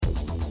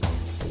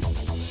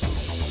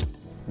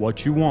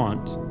what you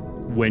want,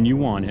 when you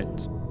want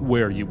it,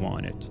 where you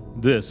want it.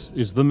 This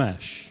is The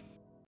Mesh.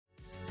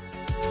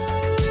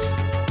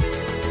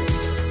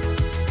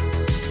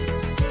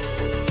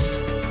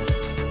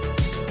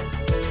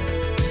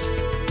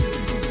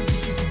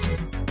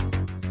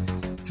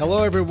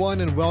 Hello,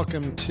 everyone, and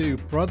welcome to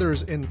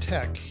Brothers in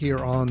Tech here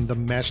on the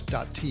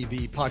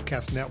Mesh.tv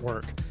podcast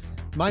network.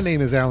 My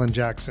name is Alan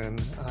Jackson.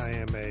 I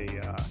am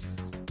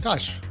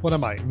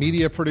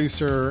media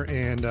producer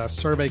and a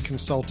survey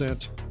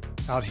consultant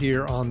out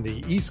here on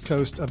the East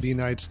Coast of the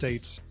United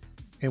States.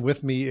 And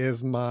with me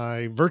is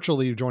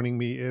virtually joining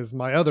me is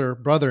my other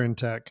brother in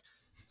tech,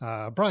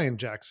 Brian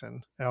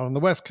Jackson, out on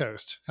the West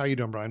Coast. How are you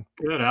doing, Brian?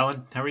 Good,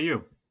 Alan. How are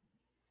you?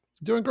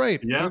 Doing great.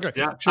 Yeah, doing great.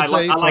 yeah.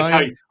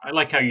 I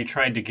like how you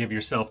tried to give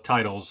yourself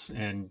titles,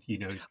 and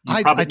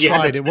I tried. You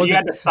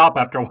had to stop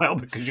after a while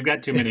because you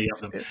got too many of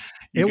them.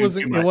 It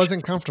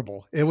wasn't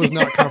comfortable. It was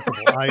not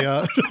comfortable.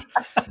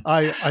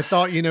 I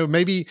thought,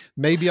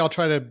 maybe I'll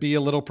try to be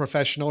a little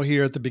professional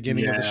here at the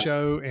beginning of the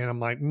show, and I'm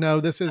like, no,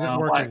 this isn't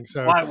working.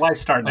 Why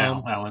start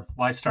now, Alan?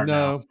 Why start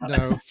now?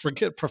 No,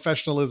 forget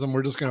professionalism.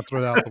 We're just going to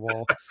throw it out the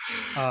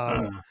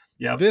wall.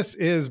 Yep. This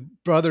is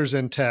Brothers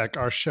in Tech,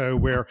 our show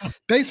where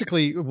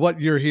basically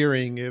what you're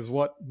hearing is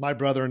what my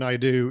brother and I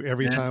do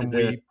every time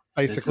we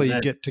basically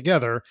get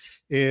together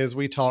is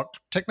we talk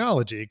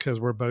technology because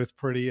we're both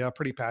pretty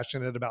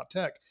passionate about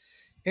tech.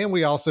 And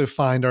we also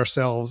find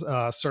ourselves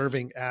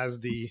serving as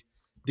the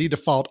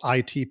default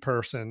IT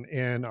person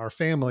in our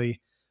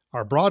family,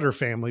 our broader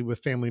family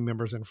with family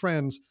members and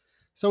friends.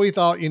 So we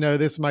thought,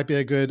 this might be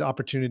a good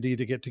opportunity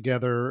to get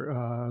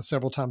together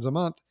several times a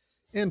month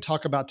and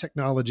talk about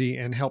technology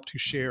and help to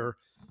share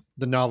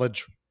the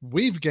knowledge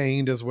we've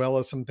gained, as well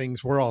as some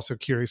things we're also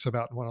curious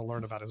about and want to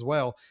learn about as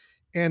well,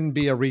 and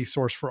be a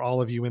resource for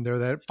all of you in there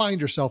that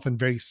find yourself in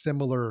very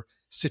similar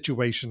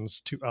situations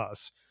to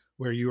us,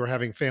 where you are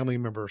having family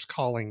members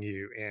calling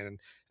you and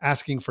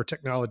asking for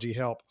technology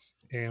help.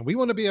 And we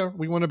want to be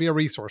a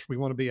resource. We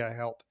want to be a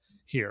help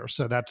here.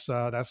 So that's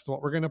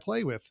what we're going to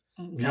play with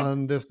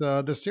on this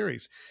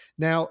series.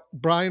 Now,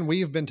 Brian,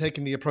 we have been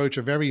taking the approach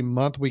of every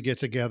month we get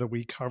together,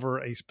 we cover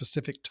a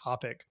specific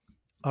topic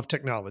of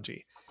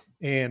technology.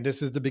 And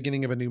this is the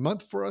beginning of a new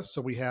month for us.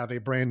 So we have a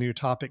brand new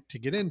topic to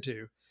get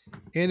into.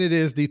 And it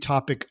is the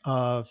topic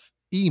of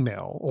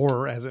email,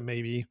 or as it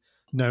may be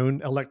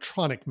known,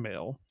 electronic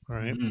mail. All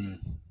right.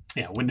 Mm-hmm.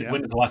 Yeah. When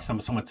is the last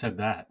time someone said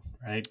that?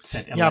 Right.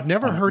 I've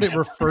never heard it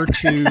referred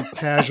to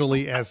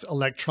casually as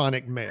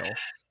electronic mail.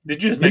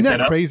 Did you just make that up?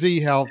 Isn't that crazy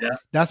how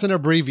that's an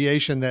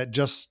abbreviation that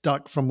just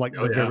stuck from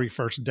the very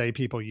first day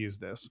people use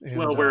this? And,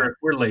 we're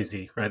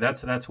lazy, right?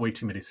 That's way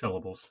too many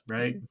syllables,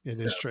 right? It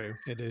is true.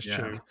 It is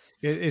true.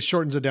 It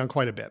shortens it down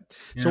quite a bit.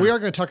 Yeah. So we are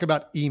going to talk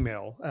about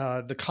email,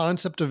 the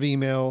concept of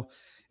email.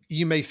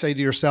 You may say to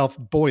yourself,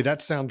 boy,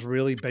 that sounds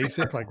really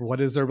basic. Like, what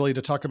is there really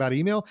to talk about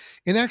email?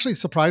 And actually,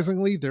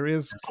 surprisingly, there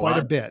is quite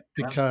a bit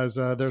because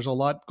there's a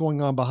lot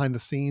going on behind the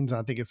scenes.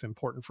 I think it's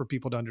important for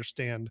people to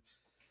understand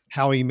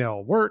how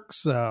email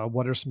works.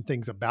 What are some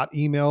things about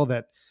email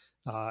that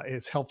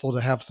it's helpful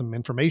to have some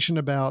information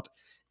about?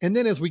 And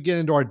then as we get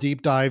into our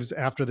deep dives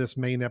after this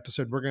main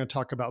episode, we're going to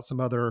talk about some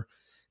other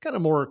kind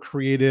of more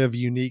creative,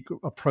 unique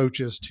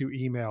approaches to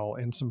email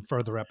in some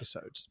further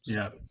episodes. So.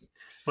 Yeah.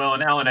 Well,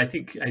 and Alan, I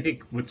think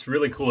what's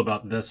really cool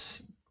about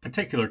this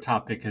particular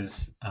topic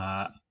is,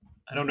 I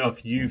don't know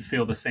if you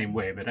feel the same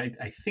way, but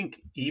I think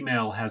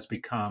email has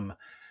become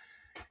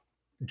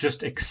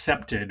just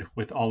accepted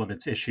with all of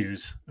its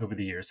issues over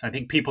the years. I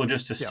think people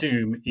just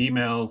assume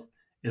email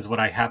is what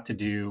I have to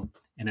do,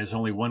 and there's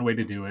only one way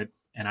to do it,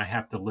 and I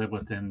have to live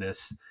within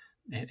this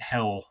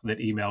hell that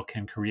email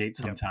can create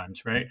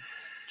sometimes, right?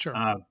 Sure.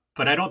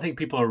 But I don't think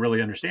people are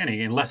really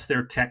understanding, unless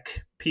they're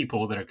tech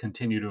people that are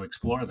continue to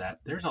explore that.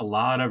 There's a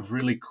lot of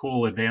really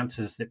cool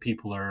advances that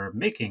people are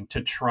making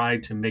to try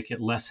to make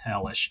it less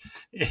hellish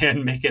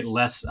and make it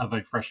less of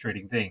a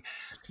frustrating thing.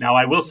 Now,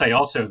 I will say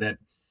also that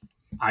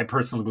I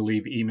personally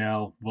believe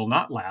email will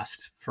not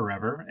last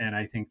forever. And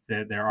I think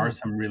that there are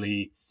some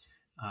really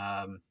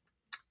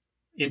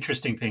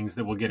interesting things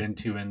that we'll get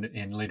into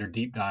in later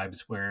deep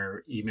dives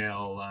where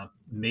email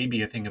may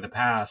be a thing of the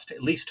past,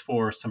 at least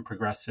for some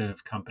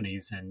progressive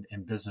companies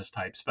and business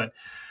types. But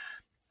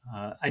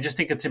I just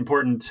think it's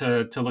important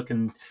to look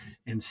and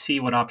see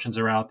what options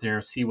are out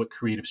there, see what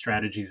creative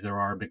strategies there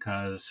are,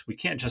 because we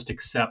can't just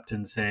accept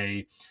and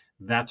say,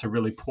 that's a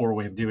really poor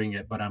way of doing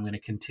it, but I'm going to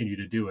continue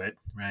to do it,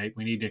 right?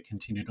 We need to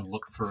continue to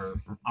look for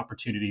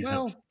opportunities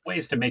of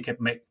ways to make it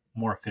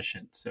more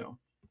efficient. So,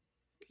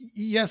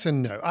 yes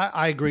and no.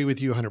 I agree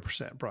with you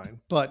 100%,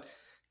 Brian. But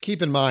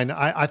keep in mind,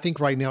 I think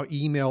right now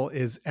email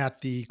is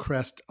at the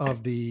crest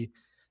of the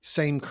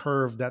same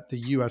curve that the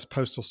U.S.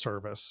 Postal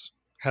Service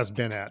has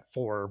been at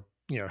for,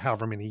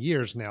 however many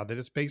years now, that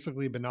it's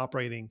basically been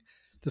operating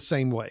the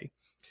same way.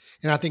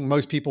 And I think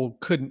most people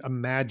couldn't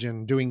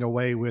imagine doing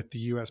away with the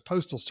U.S.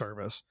 Postal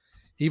Service,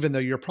 even though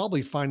you're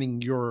probably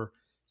finding your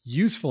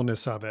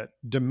usefulness of it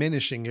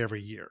diminishing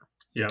every year.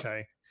 Yep.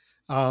 Okay.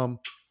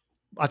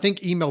 I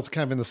think email's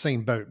kind of in the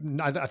same boat.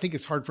 I think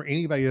it's hard for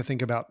anybody to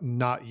think about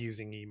not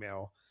using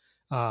email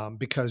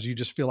because you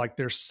just feel like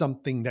there's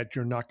something that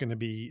you're not going to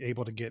be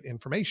able to get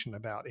information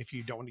about if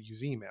you don't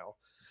use email.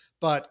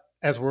 But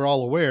as we're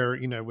all aware,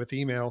 with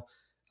email,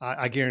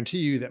 I guarantee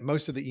you that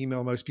most of the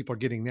email most people are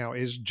getting now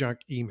is junk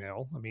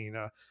email. I mean,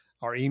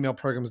 our email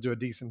programs do a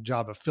decent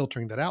job of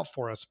filtering that out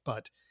for us.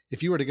 But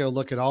if you were to go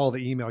look at all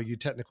the email you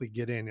technically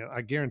get in,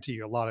 I guarantee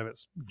you a lot of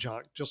it's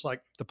junk, just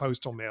like the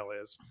postal mail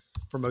is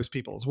for most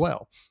people as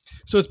well.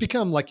 So it's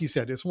become, like you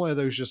said, it's one of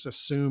those just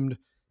assumed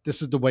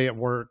this is the way it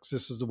works.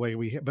 This is the way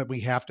but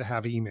we have to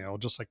have email,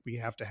 just like we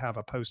have to have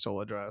a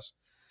postal address.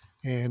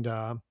 And,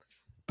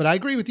 but I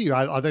agree with you.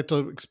 I'd like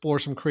to explore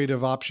some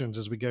creative options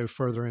as we go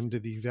further into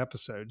these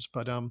episodes.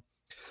 But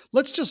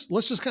let's just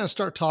kind of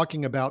start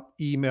talking about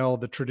email,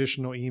 the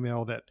traditional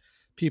email that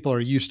people are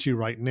used to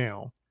right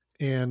now.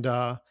 And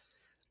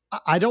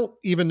I don't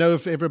even know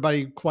if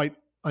everybody quite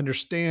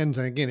understands.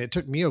 And again, it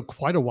took me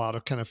quite a while to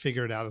kind of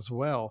figure it out as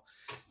well.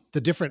 The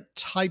different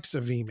types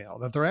of email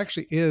that there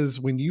actually is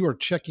when you are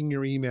checking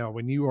your email,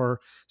 when you are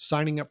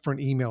signing up for an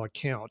email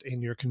account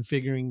and you're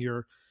configuring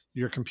your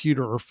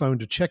computer or phone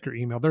to check your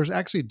email, there's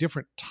actually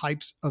different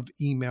types of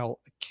email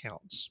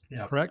accounts.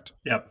 Yeah. Correct?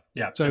 Yep.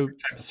 Yeah. So type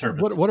of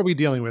service. What are we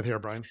dealing with here,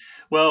 Brian?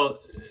 Well,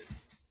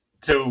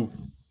 so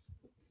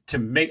to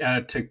make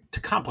to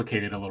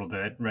complicate it a little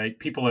bit, right?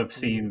 People have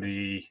seen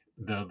the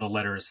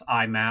letters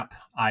IMAP,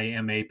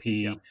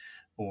 IMAP,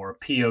 or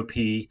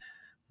POP.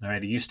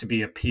 Right, it used to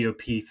be a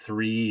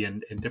POP3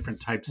 and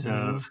different types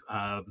of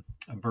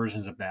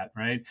versions of that,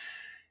 right?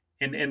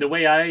 And the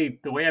way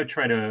I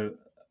try to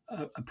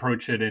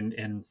approach it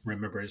and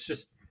remember is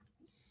just,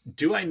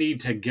 do I need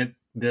to get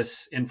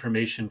this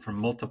information from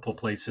multiple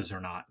places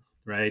or not?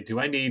 Right? Do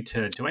I need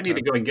to go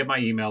and get my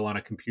email on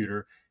a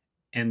computer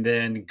and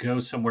then go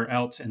somewhere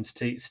else and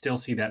still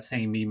see that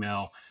same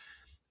email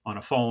on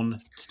a phone,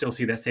 still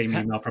see that same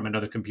email from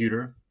another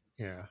computer?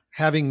 Yeah.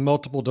 Having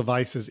multiple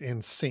devices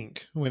in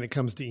sync when it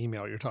comes to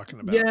email you're talking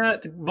about. Yeah,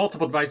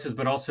 multiple devices,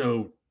 but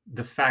also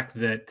the fact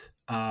that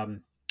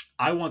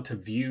I want to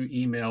view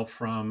email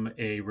from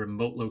a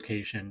remote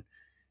location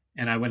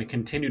and I want to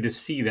continue to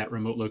see that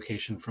remote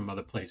location from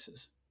other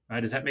places. Right?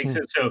 Does that make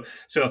sense? So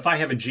if I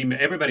have a Gmail,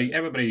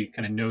 everybody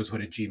kind of knows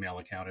what a Gmail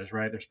account is,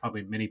 right? There's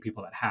probably many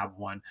people that have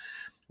one,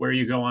 where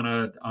you go on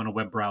a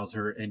web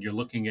browser and you're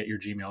looking at your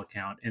Gmail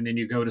account, and then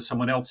you go to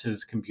someone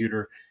else's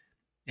computer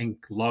and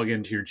log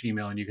into your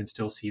Gmail, and you can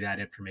still see that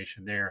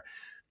information there.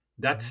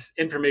 That's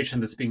information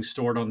that's being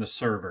stored on the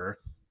server.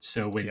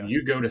 So when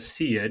you go to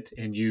see it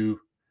and we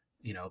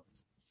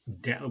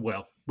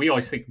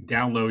always think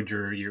download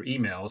your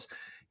emails.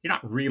 You're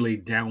not really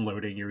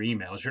downloading your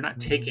emails. You're not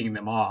taking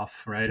them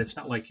off, right? It's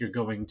not like you're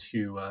going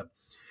to,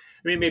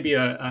 maybe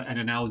an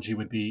analogy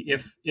would be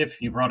if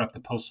you brought up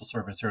the postal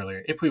service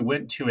earlier, if we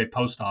went to a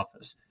post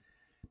office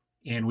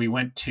and we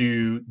went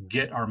to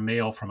get our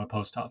mail from a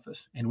post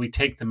office and we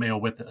take the mail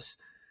with us.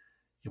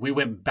 If we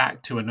went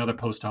back to another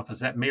post office,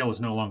 that mail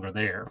is no longer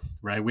there,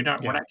 right? We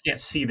can't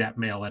see that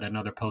mail at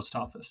another post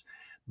office.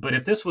 But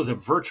if this was a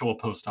virtual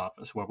post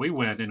office where we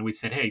went and we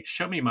said, hey,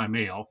 show me my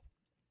mail,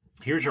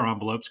 here's your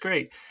envelopes,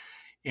 great.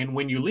 And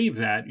when you leave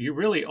that, you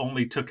really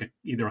only took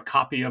either a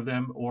copy of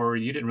them or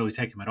you didn't really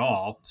take them at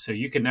all. So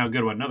you can now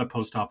go to another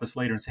post office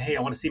later and say, hey,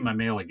 I want to see my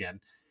mail again.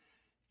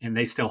 And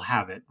they still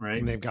have it, right?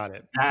 And they've got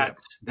it.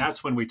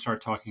 That's when we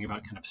start talking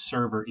about kind of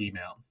server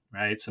email,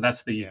 right? So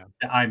that's the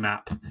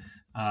IMAP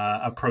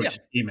approach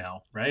to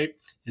email, right?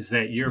 Is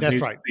that you're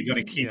basically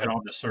going to keep it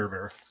on the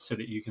server so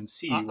that you can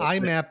see.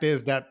 IMAP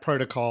is that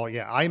protocol.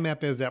 Yeah,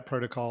 IMAP is that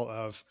protocol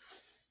of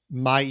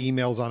my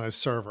email's on a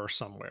server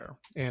somewhere,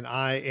 and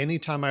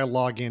anytime I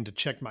log in to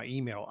check my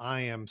email,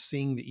 I am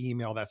seeing the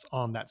email that's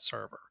on that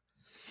server.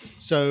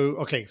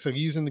 So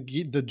using the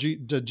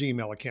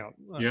Gmail account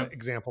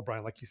example,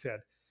 Brian, like you said,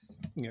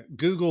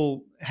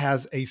 Google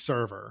has a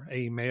server,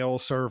 a mail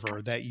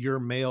server that your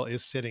mail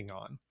is sitting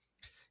on.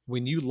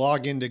 When you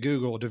log into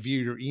Google to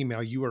view your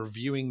email, you are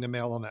viewing the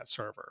mail on that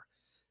server.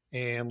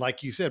 And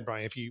like you said,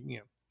 Brian, if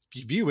you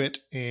view it,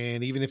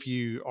 and even if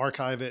you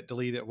archive it,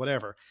 delete it,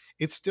 whatever,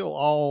 it's still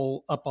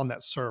all up on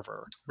that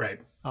server. Right.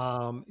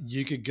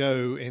 You could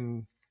go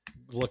and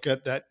look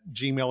at that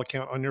Gmail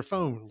account on your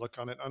phone, look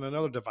on it on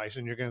another device,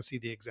 and you're going to see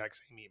the exact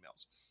same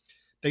emails.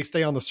 They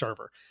stay on the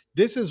server.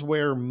 This is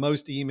where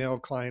most email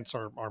clients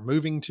are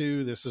moving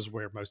to. This is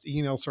where most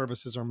email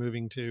services are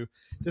moving to.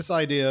 This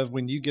idea of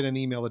when you get an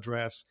email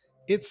address,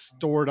 it's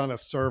stored on a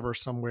server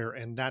somewhere,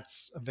 and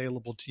that's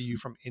available to you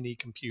from any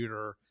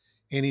computer,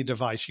 any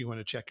device you want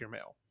to check your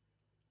mail.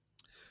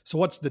 So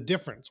what's the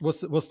difference?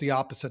 What's the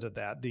opposite of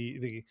that?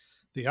 The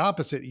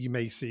opposite you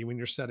may see when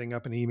you're setting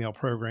up an email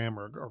program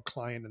or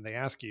client and they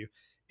ask you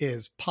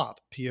is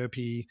POP,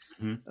 P-O-P.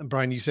 Mm-hmm.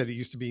 Brian, you said it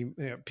used to be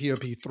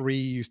POP3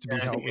 used to be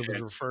how it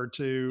was referred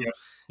to.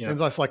 Yep. And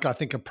that's like, I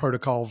think, a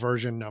protocol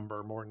version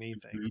number more than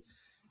anything.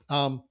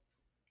 Mm-hmm.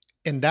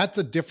 And that's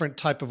a different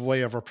type of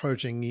way of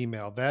approaching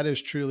email. That is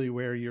truly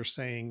where you're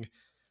saying,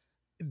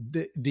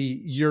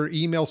 your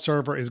email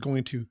server is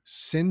going to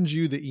send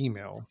you the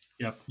email.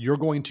 Yep. You're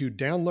going to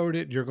download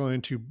it. You're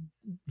going to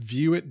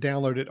view it,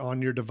 download it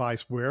on your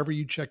device, wherever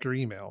you check your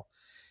email.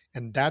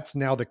 And that's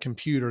now the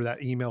computer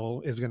that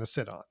email is going to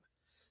sit on.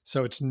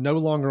 So it's no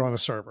longer on a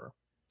server.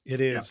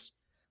 It is,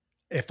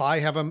 if I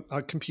have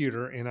a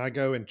computer and I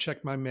go and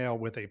check my mail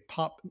with a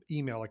POP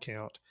email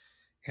account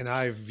and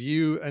I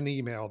view an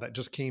email that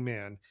just came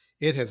in,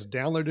 it has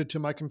downloaded to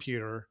my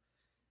computer.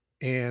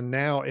 And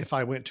now if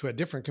I went to a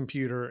different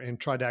computer and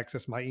tried to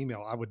access my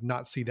email, I would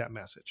not see that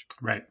message.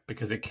 Right.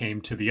 Because it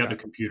came to the other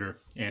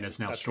computer and is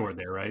now stored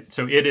there. Right.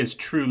 So it is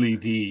truly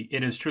the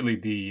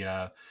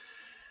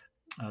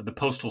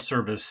Postal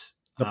Service,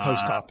 the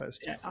post office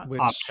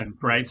option,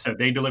 right? So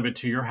they deliver it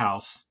to your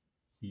house.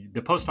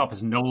 The post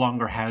office no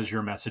longer has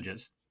your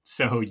messages.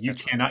 So you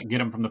cannot get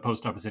them from the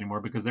post office anymore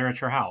because they're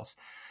at your house.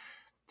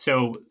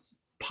 So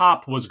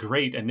POP was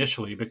great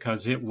initially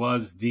because it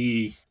was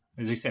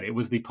as you said, it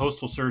was the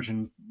postal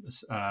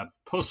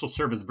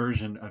service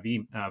version of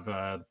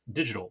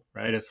digital,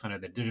 right? It's kind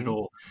of the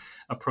digital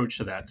approach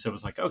to that. So it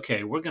was like,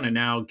 okay, we're going to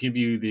now give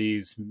you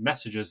these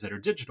messages that are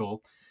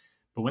digital,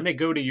 but when they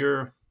go to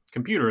your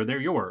computer, they're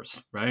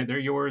yours, right? They're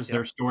yours. Yep.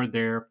 They're stored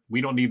there.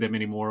 We don't need them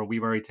anymore.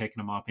 We've already taken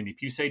them off. And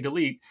if you say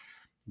delete,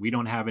 we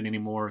don't have it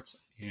anymore.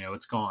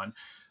 It's gone.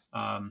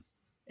 And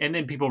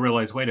then people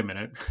realize, wait a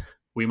minute,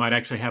 we might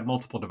actually have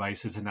multiple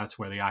devices, and that's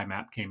where the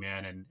IMAP came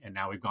in, and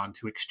now we've gone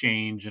to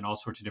Exchange and all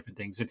sorts of different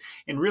things.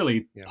 And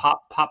really,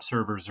 POP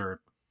servers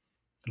are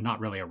not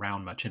really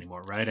around much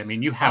anymore, right? I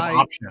mean, you have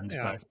options,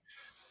 but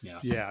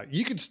yeah,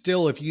 you could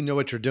still, if you know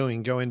what you're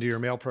doing, go into your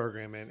mail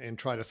program and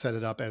try to set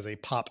it up as a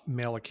POP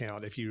mail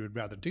account if you would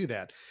rather do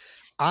that.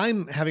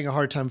 I'm having a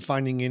hard time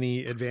finding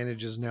any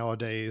advantages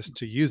nowadays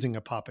to using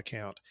a POP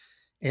account.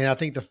 And I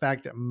think the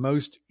fact that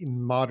most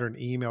modern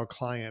email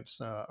clients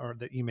or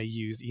that you may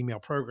use email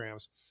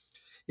programs,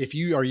 if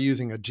you are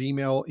using a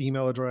Gmail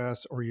email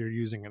address, or you're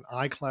using an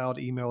iCloud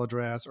email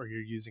address, or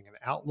you're using an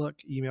Outlook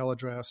email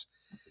address,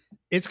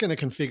 it's going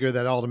to configure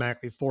that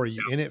automatically for you.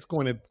 And it's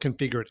going to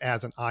configure it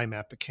as an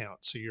IMAP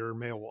account. So your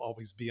mail will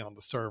always be on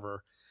the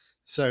server.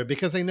 So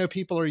because they know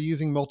people are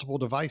using multiple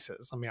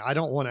devices. I mean, I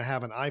don't want to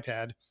have an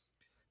iPad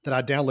that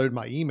I download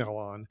my email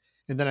on,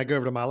 and then I go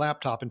over to my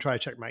laptop and try to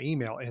check my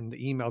email, and the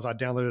emails I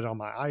downloaded on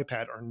my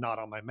iPad are not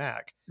on my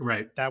Mac.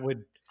 Right. That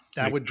would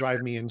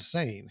drive me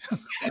insane.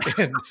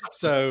 And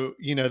so,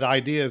 the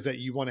idea is that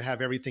you want to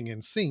have everything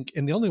in sync.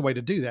 And the only way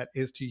to do that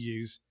is to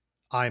use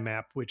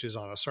IMAP, which is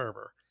on a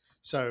server.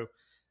 So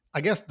I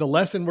guess the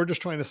lesson we're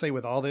just trying to say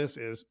with all this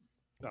is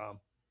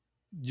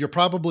you're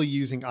probably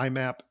using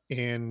IMAP,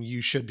 and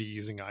you should be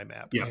using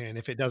IMAP. Yeah. And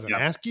if it doesn't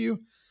ask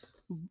you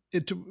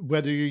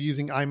whether you're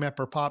using IMAP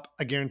or POP,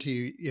 I guarantee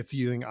you it's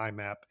using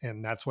IMAP,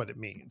 and that's what it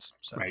means.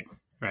 So.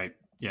 Right.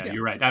 Yeah,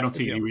 you're right. I don't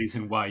see any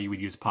reason why you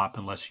would use POP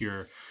unless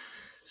you're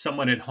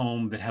someone at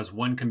home that has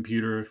one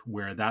computer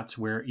where that's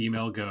where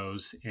email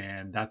goes,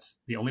 and that's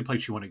the only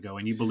place you want to go.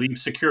 And you believe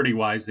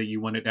security-wise that you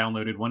want it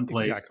downloaded one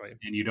place,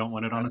 and you don't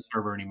want it on a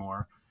server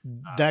anymore.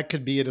 That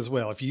could be it as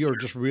well. If you are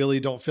just really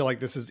don't feel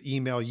like this is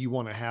email you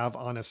want to have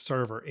on a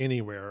server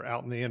anywhere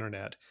out in the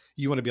internet,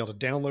 you want to be able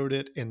to download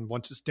it. And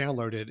once it's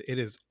downloaded, it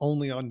is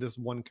only on this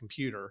one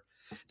computer.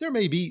 There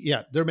may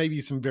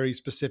be some very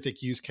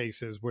specific use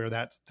cases where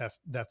that's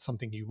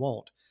something you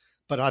want.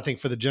 But I think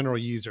for the general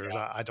users,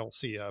 I don't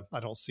see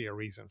a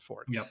reason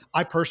for it. Yep.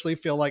 I personally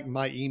feel like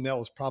my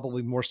email is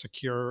probably more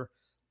secure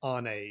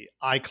on a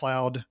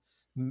iCloud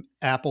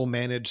Apple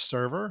managed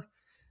server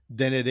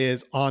than it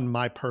is on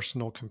my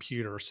personal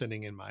computer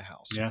sitting in my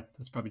house. Yeah,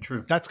 that's probably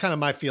true. That's kind of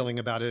my feeling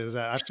about it, is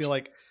that I feel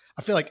like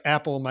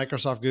Apple,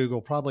 Microsoft, Google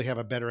probably have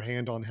a better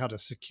handle on how to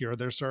secure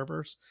their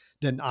servers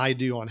than I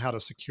do on how to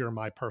secure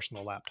my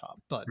personal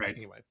laptop. But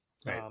anyway,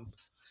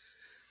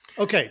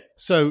 okay.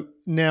 So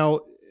now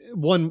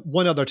one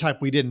other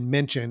type we didn't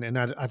mention, and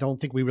I don't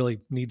think we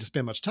really need to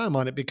spend much time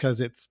on it because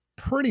it's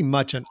pretty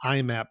much an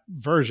IMAP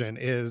version,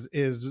 is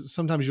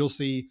sometimes you'll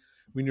see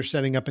when you're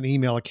setting up an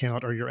email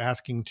account or you're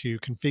asking to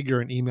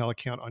configure an email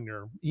account on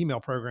your email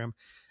program,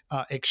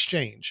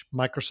 Exchange,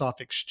 Microsoft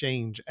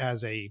Exchange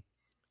as a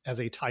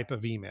type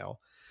of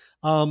email.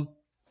 I'm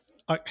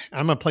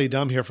going to play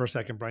dumb here for a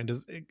second, Brian.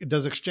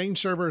 Does Exchange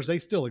servers, they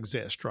still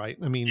exist, right?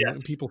 I mean,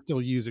 people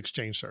still use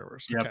Exchange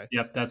servers. Yep, okay.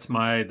 Yep. That's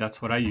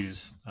what I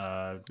use.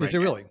 Is it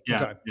really?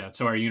 Yeah. Okay. Yeah.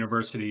 So our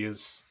university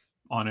is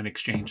on an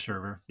Exchange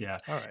server. Yeah.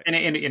 All right. And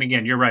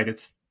again, you're right.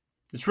 It's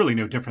really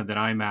no different than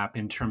IMAP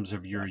in terms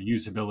of your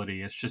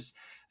usability. It's just,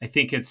 I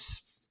think it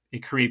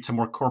creates a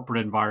more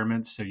corporate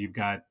environment. So you've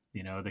got,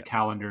 the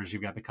calendars,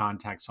 you've got the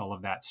contacts, all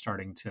of that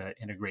starting to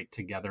integrate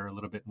together a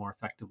little bit more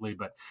effectively,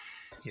 but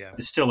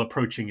it's still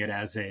approaching it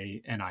as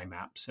an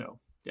IMAP. So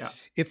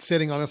it's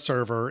sitting on a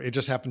server. It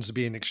just happens to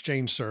be an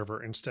Exchange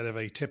server instead of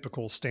a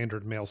typical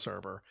standard mail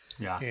server.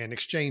 Yeah. And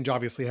Exchange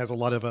obviously has a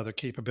lot of other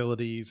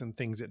capabilities and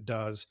things it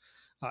does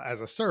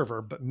as a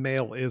server, but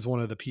mail is one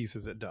of the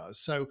pieces it does.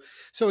 So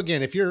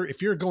again, if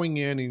you're going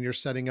in and you're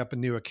setting up a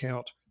new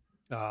account,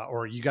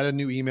 or you got a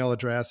new email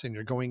address and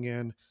you're going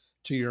in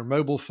to your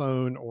mobile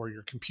phone or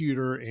your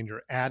computer and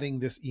you're adding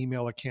this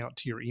email account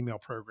to your email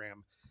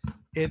program,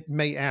 it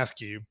may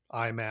ask you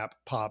IMAP,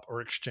 POP,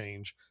 or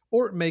Exchange,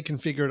 or it may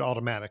configure it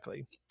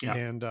automatically. Yeah.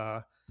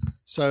 And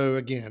so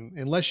again,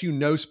 unless you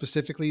know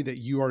specifically that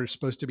you are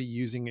supposed to be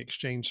using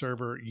Exchange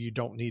Server, you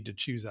don't need to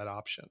choose that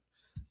option.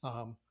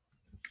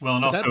 Well,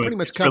 and also that pretty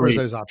much it's covers really,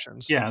 those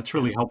options. yeah, it's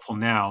really helpful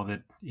now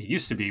that it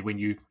used to be when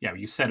you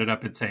set it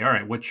up and say, all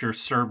right, what's your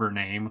server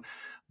name?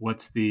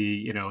 What's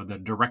the, the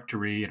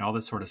directory and all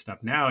this sort of stuff.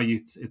 Now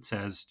it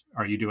says,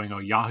 are you doing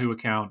a Yahoo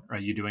account? Are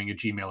you doing a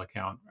Gmail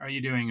account? Are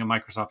you doing a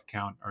Microsoft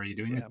account? Are you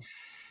doing it?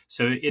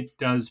 So it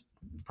does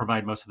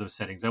provide most of those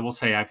settings. I will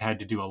say I've had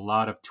to do a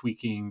lot of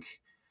tweaking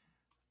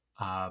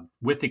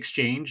with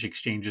Exchange.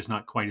 Exchange is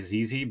not quite as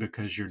easy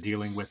because you're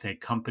dealing with a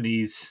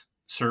company's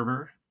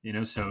server,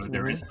 so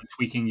there is some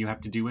tweaking you have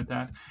to do with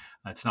that.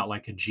 It's not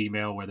like a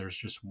Gmail where there's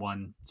just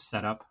one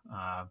setup.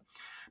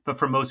 But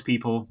for most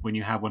people, when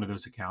you have one of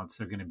those accounts,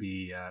 they're going to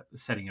be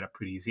setting it up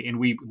pretty easy. And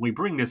we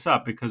bring this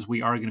up because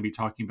we are going to be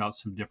talking about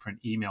some different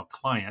email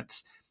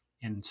clients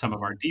in some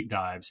of our deep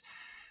dives,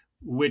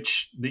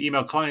 which the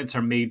email clients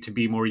are made to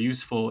be more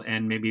useful,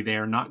 and maybe they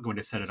are not going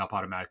to set it up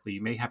automatically.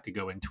 You may have to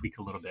go and tweak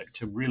a little bit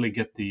to really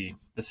get the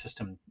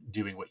system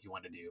doing what you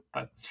want to do.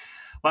 But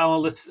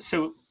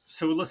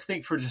so let's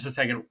think for just a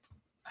second.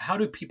 How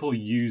do people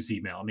use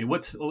email? I mean,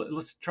 let's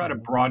try to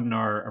broaden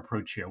our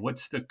approach here.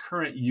 What's the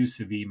current use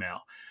of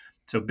email?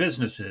 So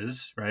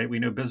businesses, right? We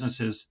know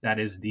businesses, that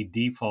is the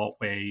default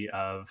way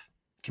of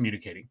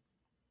communicating,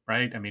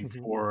 right? I mean,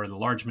 for the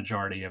large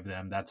majority of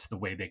them, that's the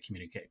way they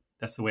communicate.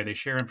 That's the way they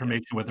share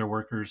information with their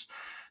workers.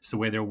 It's the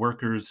way their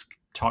workers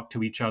talk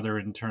to each other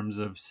in terms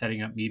of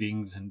setting up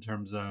meetings, in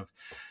terms of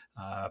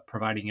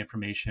providing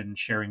information,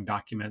 sharing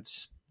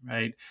documents,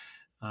 right?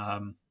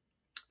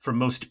 For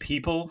most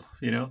people,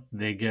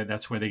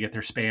 that's where they get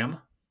their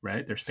spam,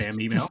 right? Their spam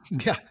email.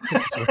 Yeah,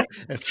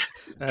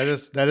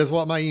 that is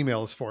what my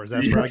email is for.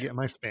 That's where I get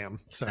my spam.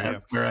 So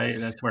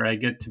that's where I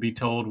get to be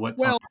told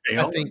what's on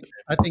sale.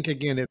 I think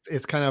again,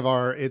 it's kind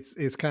of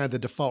it's kind of the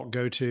default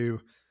go to.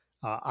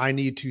 I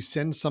need to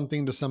send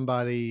something to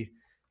somebody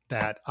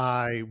that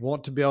I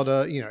want to be able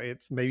to,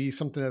 it's maybe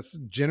something that's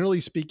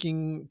generally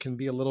speaking can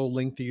be a little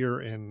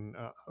lengthier in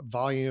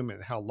volume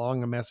and how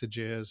long a message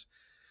is.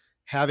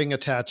 Having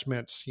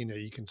attachments,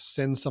 you can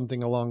send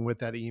something along with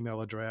that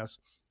email address,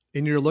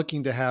 and you're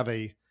looking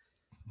to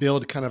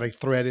build kind of a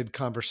threaded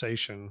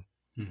conversation,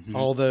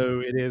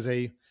 although it is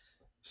a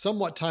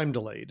somewhat time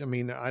delayed. I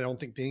mean, I don't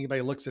think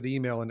anybody looks at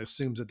email and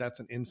assumes that that's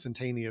an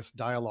instantaneous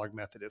dialogue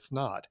method. It's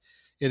not.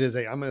 It is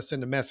I'm going to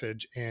send a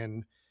message,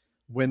 and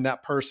when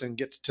that person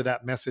gets to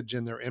that message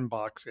in their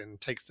inbox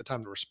and takes the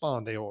time to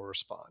respond, they will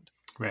respond.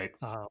 Right.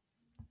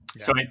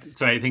 So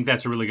I think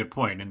that's a really good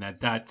point, and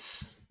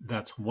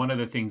that's one of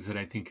the things that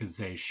I think is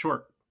a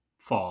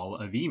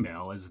shortfall of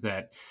email is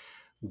that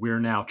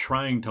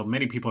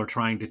many people are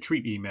trying to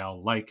treat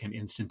email like an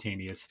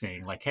instantaneous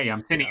thing. Like, hey,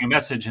 I'm sending you a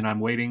message and I'm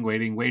waiting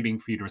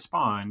for you to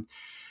respond,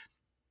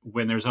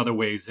 when there's other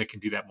ways that can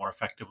do that more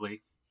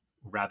effectively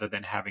rather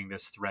than having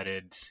this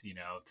threaded,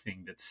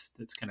 thing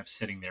that's kind of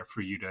sitting there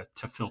for you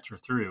to filter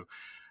through.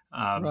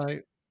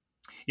 Right.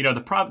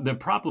 The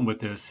problem with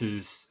this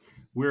is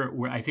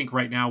I think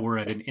right now we're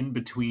at an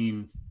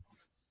in-between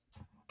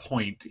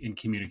point in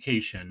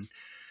communication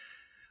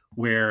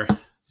where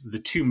the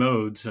two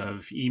modes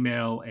of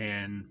email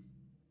and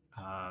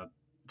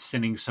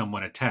sending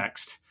someone a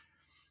text,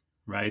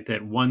 right?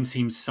 That one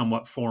seems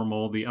somewhat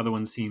formal, the other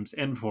one seems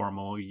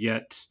informal,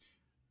 yet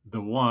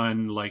the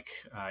one like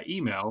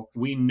email,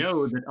 we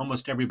know that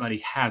almost everybody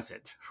has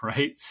it,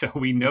 right? So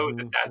we know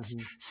that that's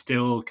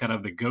still kind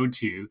of the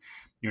go-to.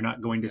 You're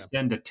not going to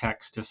send a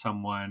text to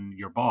someone,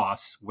 your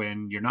boss,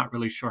 when you're not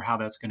really sure how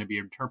that's going to be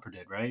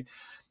interpreted, right?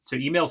 So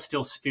email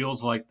still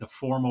feels like the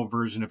formal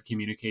version of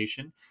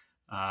communication.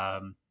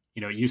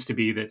 It used to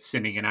be that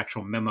sending an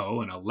actual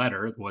memo and a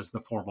letter was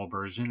the formal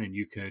version, and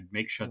you could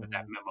make sure that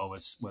memo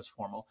was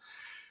formal.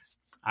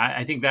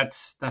 I think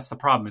that's the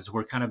problem, is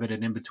we're kind of at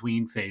an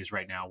in-between phase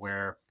right now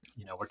where,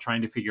 we're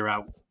trying to figure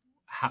out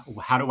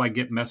how do I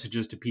get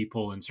messages to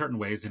people in certain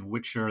ways, and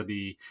which are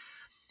the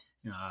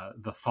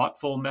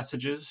thoughtful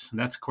messages. And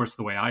that's, of course,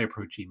 the way I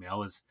approach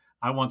email is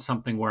I want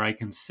something where I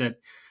can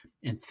sit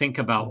and think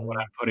about what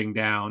I'm putting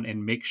down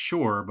and make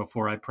sure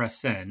before I press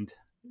send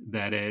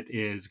that it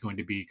is going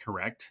to be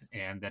correct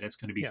and that it's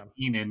going to be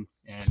seen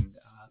and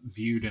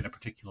viewed in a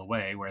particular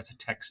way, whereas a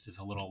text is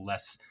a little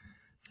less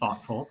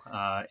thoughtful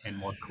and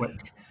more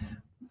quick.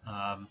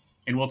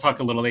 And we'll talk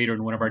a little later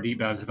in one of our deep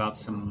dives about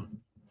some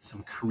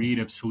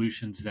creative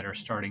solutions that are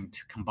starting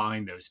to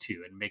combine those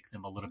two and make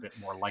them a little bit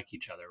more like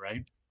each other,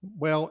 right?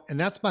 Well, and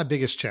that's my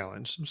biggest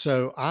challenge.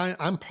 So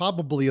I'm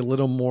probably a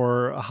little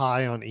more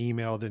high on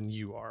email than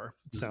you are,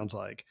 it sounds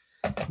like.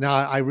 Now,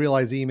 I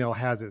realize email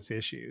has its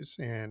issues,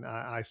 and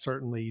I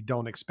certainly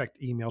don't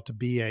expect email to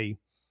be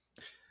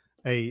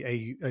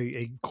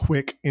a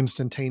quick,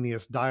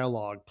 instantaneous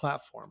dialogue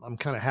platform. I'm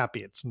kind of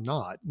happy it's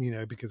not,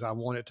 because I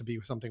want it to be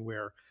something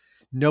where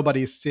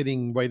nobody's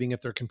sitting, waiting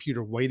at their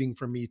computer, waiting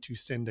for me to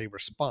send a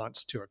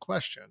response to a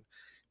question.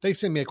 If they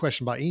send me a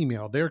question by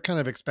email, they're kind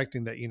of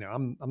expecting that,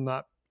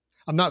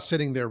 I'm not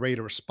sitting there ready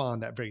to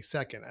respond that very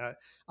second.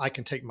 I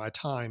can take my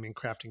time in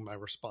crafting my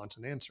response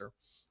and answer.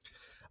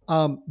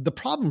 The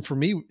problem for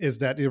me is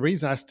that the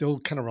reason I still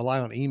kind of rely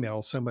on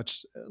email so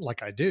much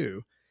like I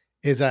do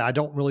is that I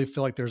don't really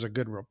feel like there's a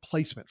good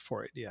replacement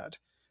for it yet.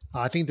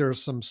 I think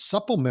there's some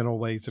supplemental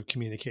ways of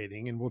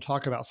communicating, and we'll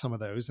talk about some of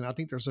those. And I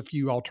think there's a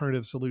few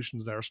alternative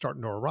solutions that are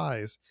starting to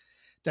arise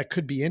that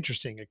could be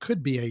interesting. It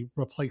could be a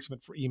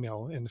replacement for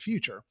email in the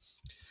future.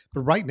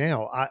 But right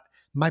now,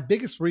 my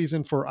biggest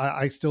reason for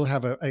I still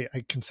have I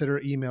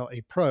consider email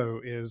a pro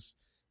is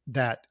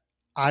that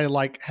I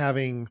like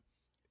having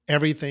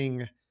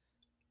everything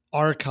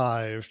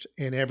archived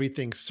and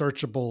everything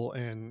searchable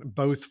in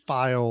both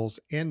files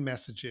and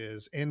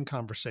messages and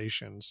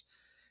conversations,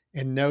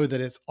 and know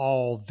that it's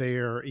all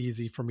there,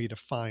 easy for me to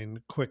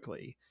find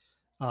quickly.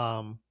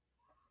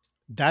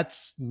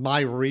 That's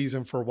my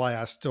reason for why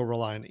I still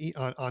rely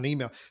on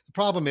email. The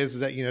problem is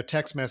that,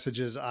 text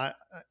messages,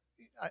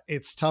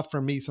 it's tough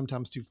for me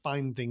sometimes to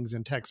find things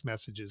in text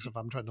messages. If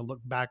I'm trying to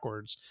look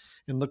backwards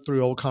and look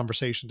through old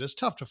conversations, it's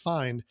tough to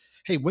find,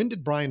 hey, when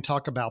did Brian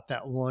talk about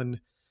that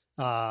one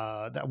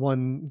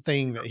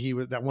thing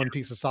that one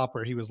piece of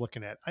software he was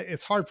looking at?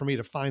 It's hard for me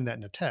to find that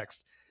in a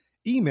text.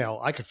 Email,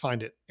 I could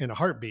find it in a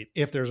heartbeat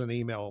if there's an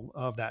email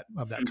of that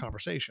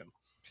conversation.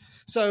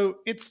 So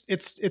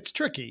it's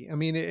tricky. I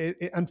mean,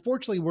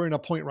 unfortunately, we're in a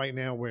point right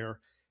now where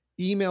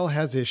email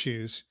has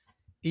issues.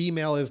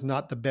 Email is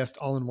not the best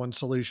all-in-one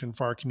solution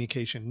for our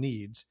communication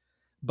needs,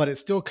 but it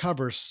still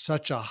covers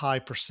such a high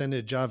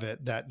percentage of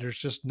it that there's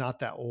just not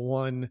that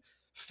one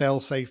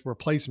fail-safe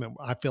replacement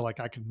I feel like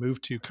I can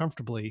move to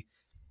comfortably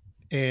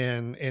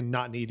and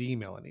not need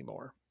email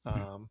anymore.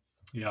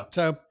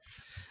 So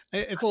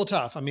it's a little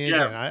tough. I mean,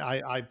 again,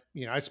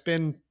 I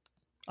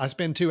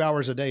spend 2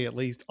 hours a day at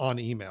least on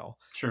email.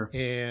 Sure.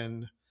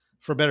 And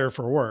for better or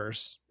for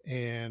worse.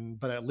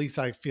 But at least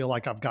I feel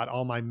like I've got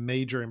all my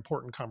major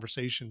important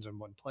conversations in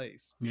one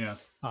place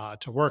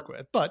to work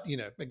with. But,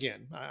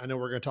 again, I know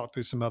we're going to talk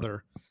through some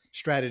other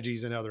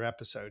strategies in other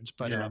episodes,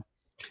 but that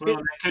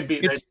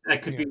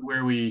could be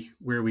where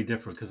we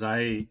differ. Cause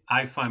I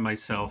find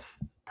myself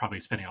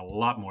probably spending a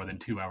lot more than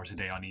 2 hours a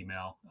day on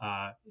email.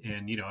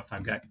 And if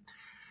I've got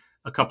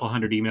a couple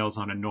hundred emails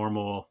on a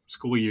normal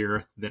school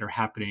year that are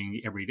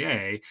happening every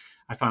day,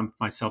 I find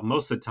myself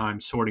most of the time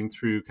sorting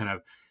through kind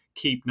of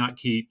keep, not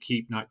keep,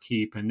 keep, not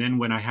keep. And then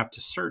when I have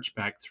to search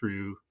back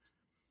through,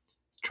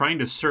 trying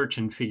to search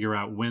and figure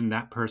out when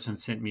that person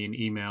sent me an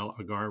email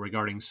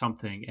regarding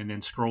something, and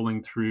then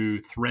scrolling through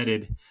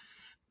threaded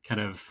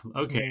kind of,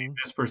 okay,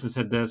 this person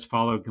said this,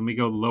 can we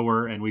go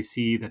lower? And we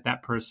see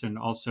that person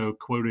also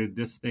quoted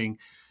this thing.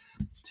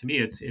 To me,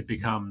 it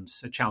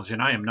becomes a challenge.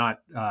 And I am not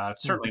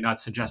certainly not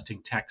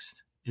suggesting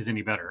text is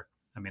any better.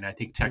 I mean, I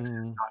think text is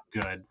not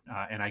good.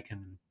 And I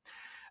can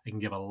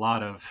give a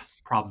lot of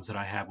problems that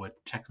I have with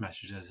text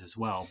messages as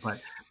well.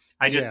 But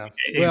it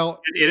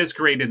is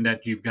great in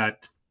that you've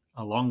got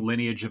a long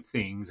lineage of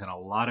things and a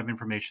lot of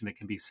information that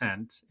can be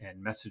sent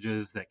and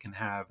messages that can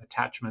have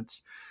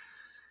attachments.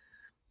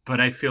 But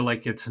I feel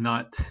like so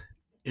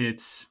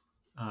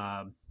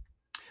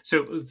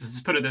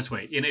let's put it this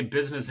way. In a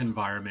business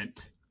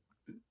environment,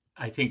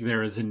 I think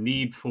there is a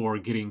need for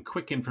getting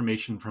quick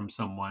information from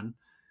someone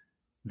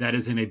that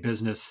is in a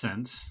business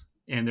sense.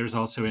 And there's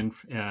also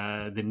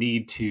the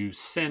need to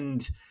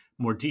send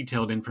more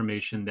detailed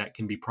information that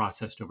can be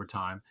processed over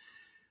time.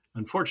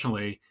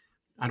 Unfortunately,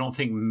 I don't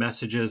think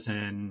messages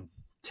and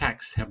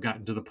texts have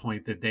gotten to the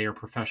point that they are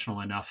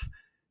professional enough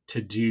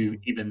to do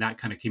even that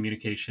kind of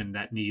communication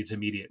that needs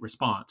immediate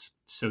response.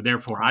 So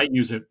therefore, I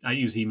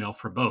use email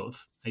for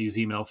both. I use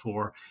email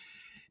for,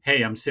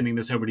 hey, I'm sending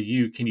this over to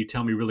you. Can you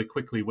tell me really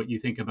quickly what you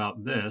think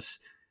about this?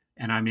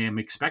 And I am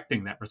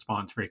expecting that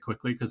response very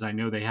quickly because I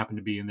know they happen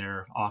to be in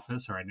their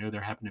office, or I know they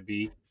happen to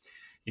be,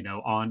 even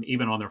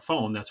on their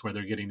phone. That's where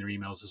they're getting their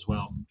emails as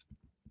well.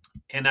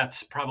 And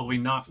that's probably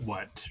not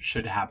what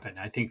should happen.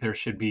 I think there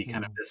should be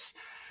kind of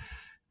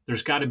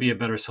there's got to be a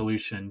better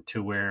solution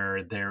to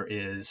where there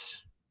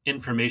is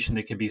information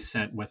that can be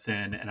sent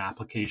within an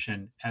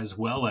application, as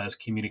well as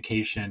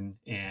communication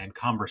and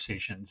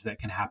conversations that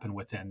can happen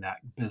within that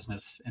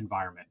business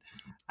environment.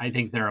 I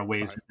think there are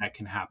ways that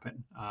can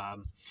happen.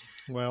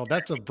 Well,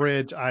 that's a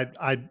bridge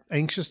I'm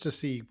anxious to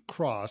see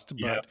crossed,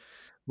 but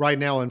right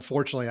now,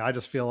 unfortunately, I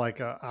just feel like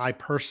I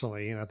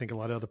personally, and I think a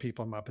lot of other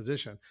people in my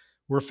position,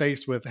 we're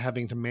faced with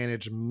having to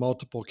manage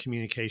multiple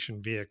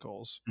communication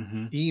vehicles,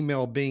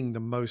 email being the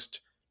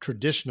most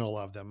traditional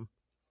of them.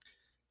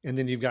 And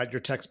then you've got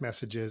your text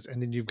messages,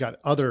 and then you've got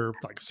other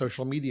like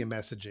social media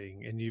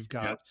messaging, and you've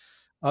got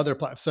other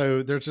platforms.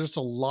 So there's just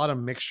a lot of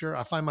mixture.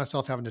 I find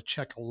myself having to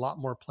check a lot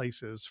more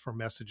places for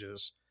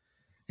messages.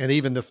 And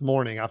even this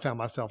morning, I found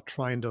myself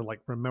trying to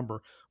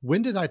remember, where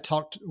did I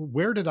talk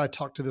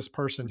to this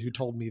person who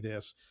told me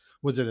this?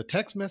 Was it a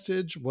text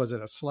message? Was it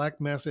a Slack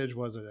message?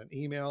 Was it an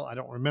email? I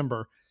don't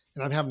remember.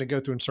 And I'm having to go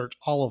through and search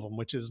all of them,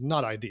 which is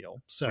not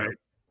ideal. So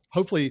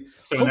hopefully,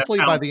 So hopefully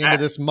by the end of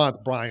this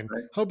month, Brian,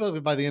 right? hopefully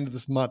by the end of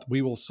this month,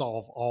 we will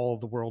solve all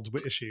of the world's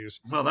issues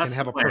Well, and that's the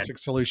have a plan. perfect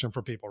solution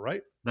for people,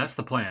 right? That's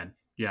the plan.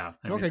 Yeah.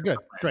 I mean, Okay, good.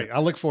 plan. Great. I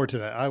look forward to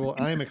that.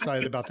 I am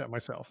excited about that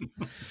myself.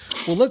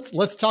 Well,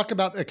 let's talk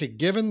about, okay,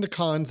 given the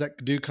cons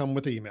that do come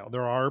with email,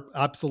 there are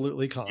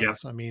absolutely Yeah.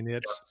 cons. I mean,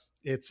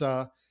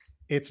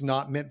 it's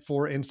not meant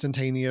for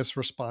instantaneous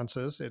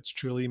responses. It's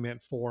truly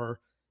meant for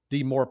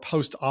the more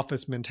post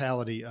office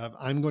mentality of,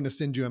 I'm going to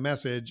send you a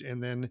message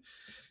and then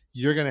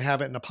you're going to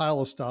have it in a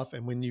pile of stuff.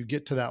 And when you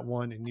get to that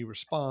one and you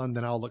respond,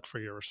 then I'll look for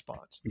your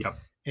response. Yep.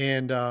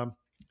 And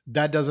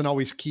that doesn't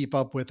always keep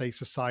up with a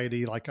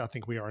society like I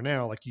think we are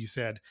now, like you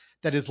said,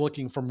 that is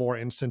looking for more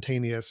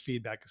instantaneous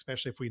feedback,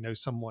 especially if we know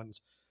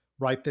someone's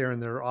right there in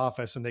their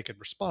office and they could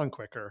respond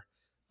quicker.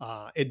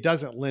 It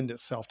doesn't lend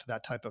itself to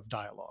that type of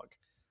dialogue.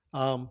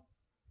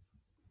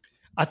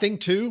 I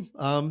think too,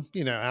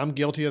 I'm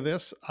guilty of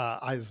this.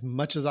 As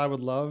much as I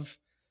would love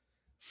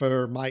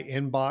for my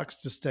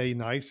inbox to stay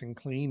nice and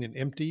clean and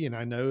empty, and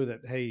I know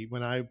that, hey,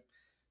 when I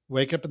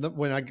wake up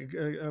when I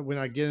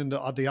get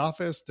into the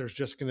office, there's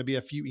just going to be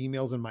a few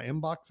emails in my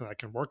inbox, and I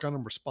can work on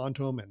them, respond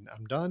to them, and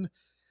I'm done.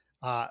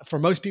 For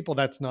most people,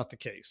 that's not the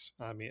case.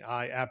 I mean,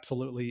 I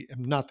absolutely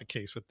am not the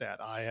case with that.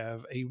 I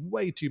have a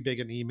way too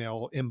big an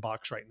email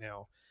inbox right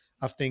now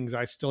of things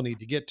I still need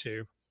to get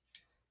to.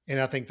 And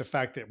I think the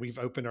fact that we've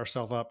opened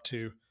ourselves up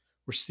to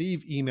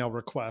receive email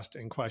requests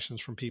and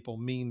questions from people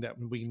mean that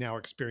we now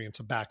experience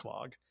a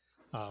backlog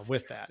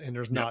with that. And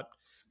there's not,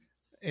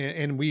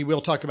 and we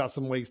will talk about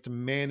some ways to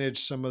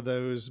manage some of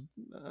those,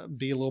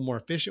 be a little more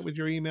efficient with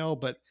your email,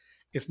 but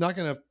it's not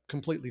going to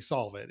completely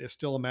solve it. It's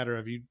still a matter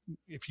of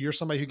if you're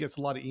somebody who gets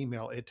a lot of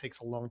email, it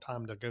takes a long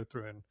time to go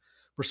through and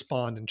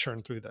respond and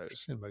churn through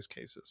those in most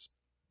cases.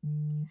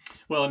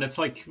 Well, and it's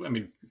like, I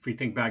mean, if we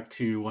think back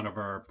to one of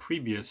our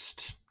previous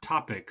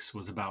topics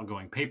was about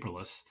going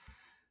paperless.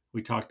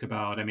 We talked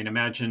about, I mean,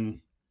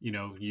 imagine,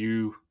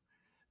 the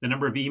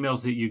number of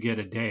emails that you get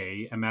a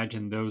day,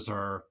 imagine those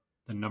are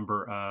the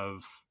number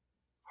of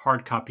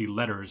hard copy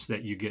letters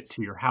that you get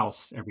to your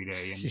house every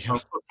day in your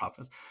post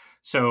office.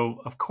 So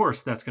of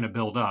course that's going to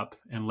build up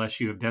unless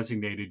you have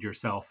designated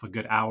yourself a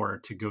good hour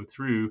to go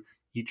through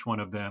each one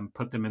of them,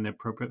 put them in the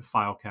appropriate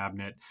file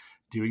cabinet,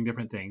 doing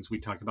different things. We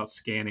talk about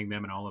scanning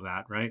them and all of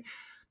that, right?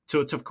 So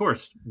it's, of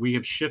course, we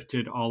have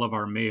shifted all of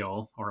our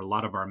mail, or a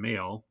lot of our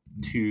mail,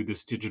 to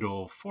this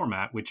digital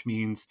format, which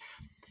means,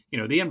 the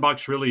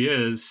inbox really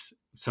is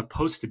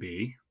supposed to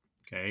be,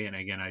 okay. And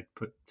again, I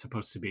put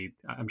supposed to be,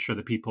 I'm sure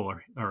the people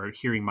are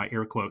hearing my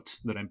air quotes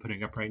that I'm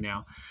putting up right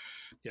now.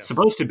 Yes.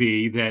 Supposed to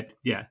be that,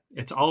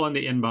 it's all in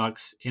the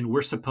inbox, and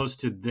we're supposed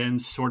to then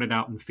sort it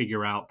out and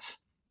figure out,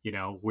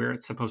 where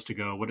it's supposed to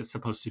go, what it's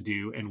supposed to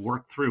do, and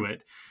work through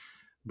it.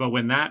 But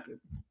when that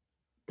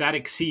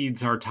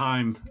exceeds our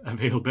time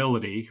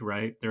availability,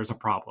 right, there's a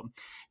problem.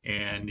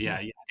 And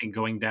I think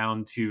going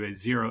down to a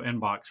zero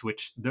inbox,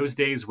 which those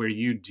days where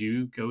you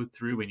do go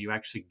through and you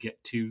actually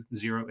get to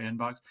zero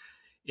inbox,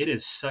 it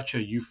is such a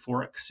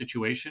euphoric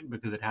situation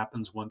because it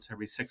happens once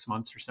every 6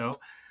 months or so.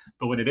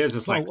 But what it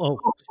is like,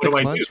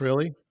 6 months,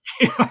 really?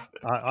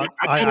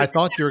 I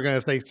thought you were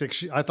going to say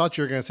 6. I thought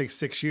you were going to say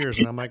 6 years,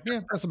 and I'm like, yeah,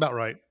 that's about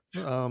right.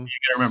 You got to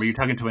remember, you're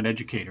talking to an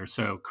educator,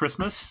 so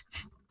Christmas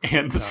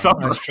and the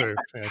summer. That's true.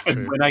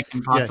 And when I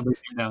can possibly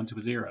get down to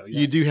a zero.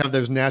 You do have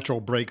those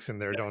natural breaks in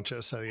there, don't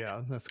you? So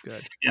that's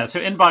good. Yeah. So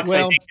inbox,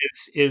 I think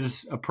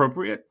is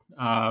appropriate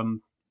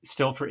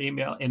still for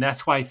email. And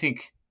that's why I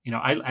think,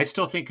 I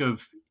still think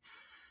of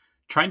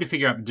trying to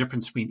figure out the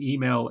difference between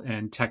email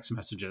and text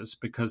messages,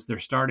 because they're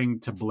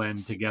starting to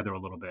blend together a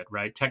little bit,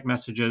 right? Text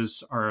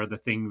messages are the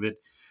thing that,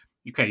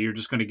 okay, you're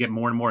just going to get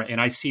more and more. And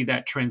I see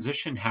that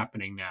transition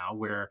happening now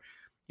where,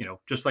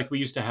 just like we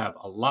used to have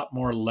a lot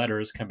more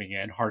letters coming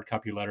in, hard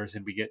copy letters,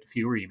 and we get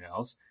fewer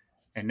emails.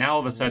 And now all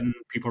of a sudden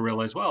people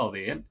realize, well,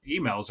 the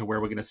emails are where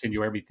we're going to send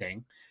you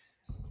everything.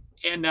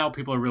 And now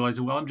people are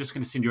realizing, well, I'm just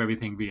going to send you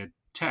everything via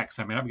text.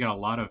 I mean, I've got a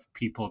lot of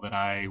people that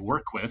I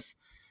work with,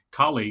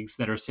 colleagues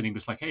that are sitting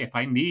just like, hey, if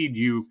I need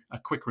you a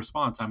quick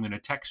response, I'm going to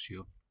text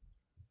you.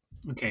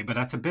 Okay, but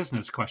that's a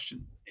business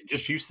question.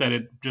 You said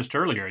it just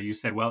earlier. You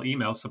said, well,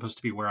 email is supposed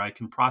to be where I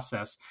can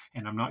process,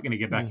 and I'm not going to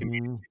get back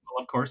immediately.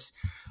 Well, of course,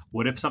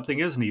 what if something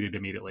is needed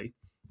immediately?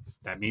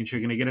 That means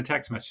you're going to get a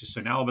text message.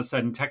 So now all of a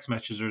sudden, text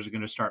messages are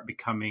going to start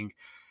becoming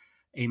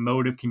a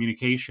mode of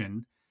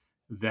communication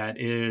that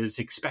is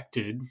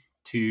expected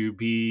to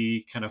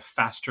be kind of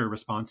faster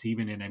response,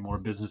 even in a more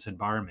business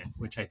environment,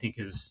 which I think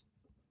is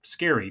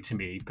scary to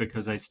me,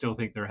 because I still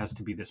think there has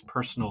to be this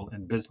personal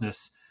and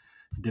business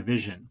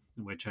division,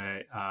 which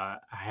I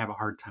have a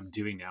hard time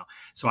doing now.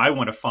 So I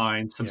want to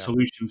find some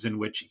solutions in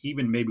which,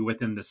 even maybe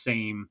within the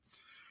same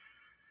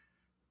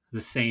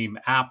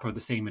app or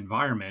the same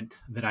environment,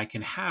 that I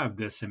can have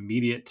this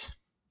immediate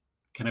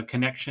kind of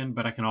connection,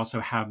 but I can also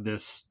have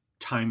this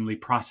timely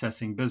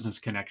processing business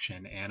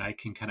connection, and I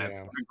can kind of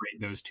integrate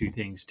those two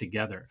things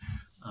together.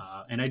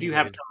 And I do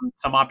have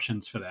some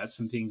options for that,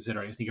 some things that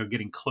I think are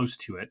getting close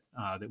to it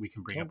that we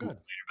can bring up later,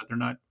 but they're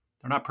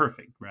not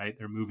perfect, right?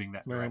 They're moving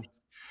that direction.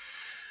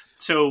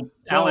 So,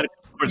 Alan,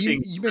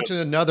 you mentioned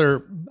another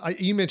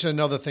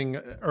thing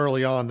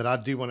early on that I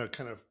do want to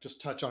kind of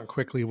just touch on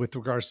quickly with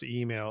regards to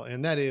email,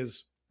 and that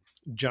is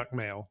junk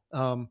mail.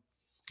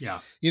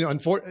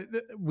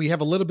 We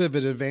have a little bit of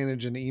an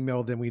advantage in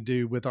email than we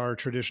do with our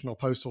traditional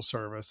postal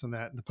service, and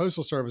that the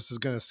postal service is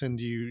going to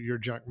send you your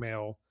junk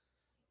mail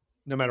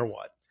no matter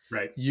what.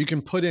 Right. You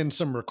can put in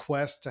some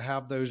requests to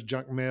have those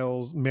junk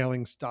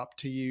mailing stopped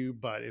to you,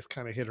 but it's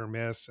kind of hit or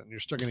miss, and you're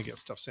still going to get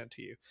stuff sent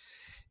to you.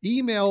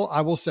 Email,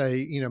 I will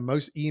say,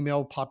 most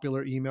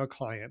popular email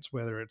clients,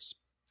 whether it's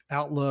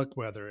Outlook,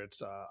 whether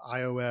it's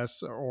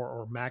iOS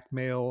or Mac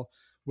Mail,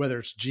 whether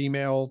it's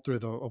Gmail through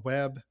the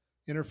web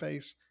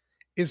interface,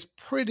 is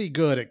pretty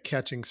good at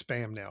catching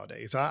spam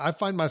nowadays. I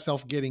find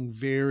myself getting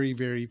very,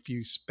 very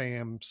few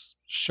spams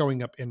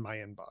showing up in my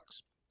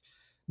inbox.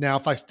 Now,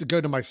 if I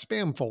go to my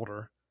spam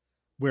folder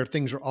where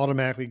things are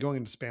automatically going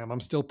into spam, I'm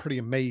still pretty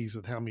amazed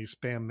with how many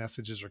spam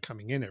messages are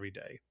coming in every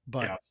day.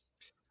 But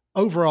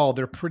overall,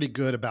 they're pretty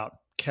good about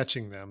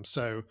catching them.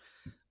 So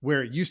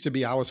where it used to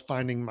be, I was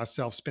finding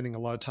myself spending a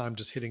lot of time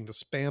just hitting the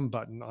spam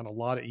button on a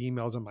lot of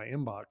emails in my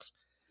inbox.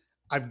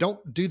 I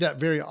don't do that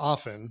very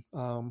often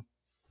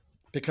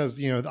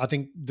because, I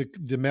think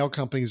the mail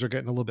companies are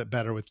getting a little bit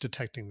better with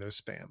detecting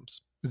those spams.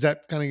 Is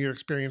that kind of your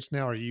experience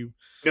now?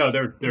 No,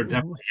 they're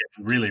definitely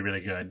really, really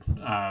good.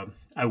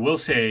 I will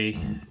say,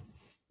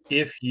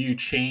 if you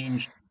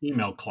change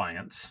email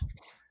clients,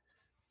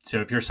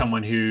 so if you're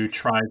someone who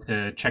tries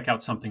to check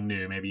out something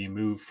new, maybe you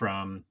move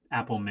from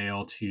Apple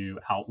Mail to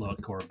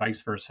Outlook or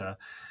vice versa,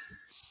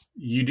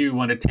 you do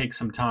want to take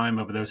some time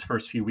over those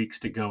first few weeks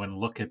to go and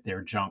look at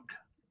their junk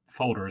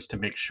folders to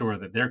make sure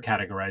that they're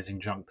categorizing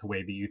junk the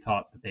way that you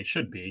thought that they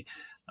should be.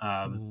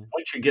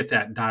 Once you get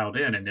that dialed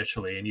in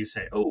initially and you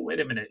say, oh,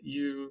 wait a minute,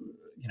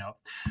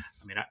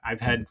 I've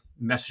had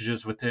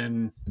messages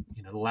within,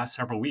 the last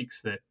several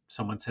weeks that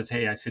someone says,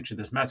 hey, I sent you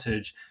this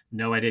message.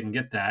 No, I didn't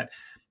get that.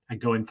 I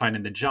go and find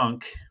in the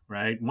junk,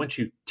 right? Once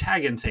you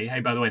tag it and say,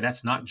 hey, by the way,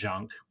 that's not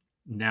junk.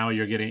 Now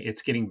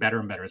it's getting better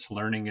and better. It's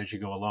learning as you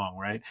go along,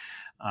 right?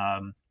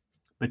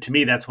 But to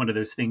me, that's one of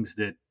those things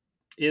that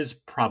is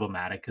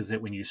problematic, is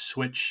that when you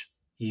switch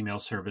email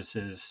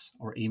services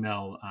or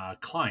email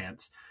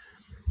clients,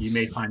 you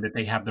may find that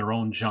they have their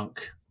own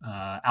junk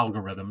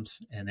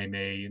algorithms, and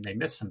they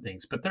miss some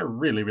things, but they're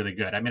really, really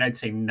good. I mean, I'd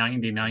say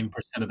 99%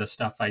 of the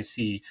stuff I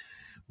see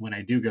when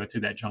I do go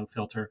through that junk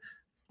filter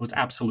was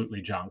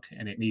absolutely junk,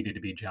 and it needed to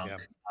be junk.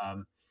 Yeah.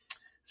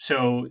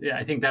 So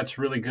I think that's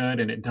really good,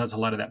 and it does a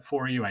lot of that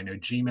for you. I know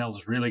Gmail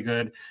is really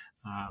good.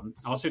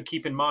 Also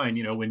keep in mind,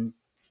 when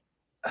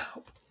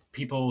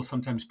people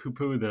sometimes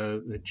poo-poo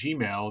the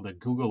Gmail, the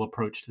Google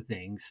approach to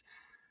things,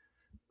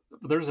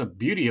 there's a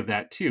beauty of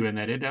that too, in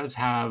that it does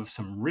have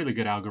some really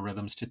good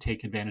algorithms to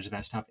take advantage of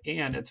that stuff,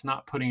 and it's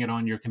not putting it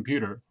on your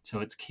computer. So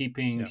it's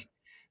keeping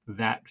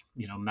that,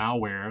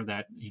 malware,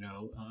 that,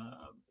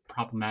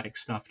 problematic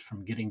stuff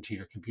from getting to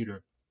your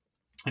computer.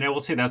 And I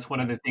will say that's one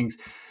of the things,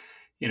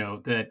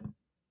 that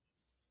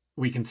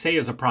we can say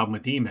is a problem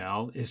with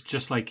email is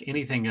just like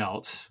anything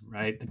else,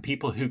 right? The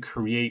people who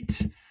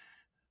create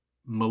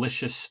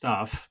malicious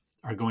stuff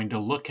are going to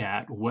look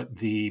at what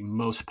the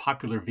most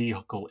popular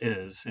vehicle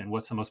is. And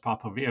what's the most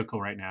popular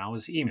vehicle right now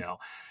is email.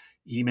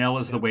 Email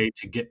is the way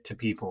to get to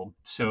people.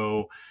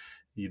 So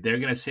they're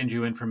going to send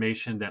you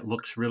information that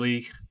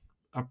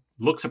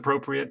looks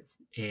appropriate.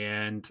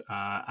 And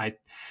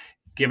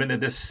given that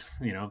this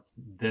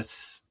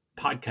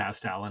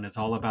podcast, Alan, is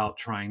all about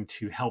trying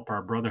to help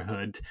our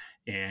brotherhood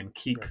and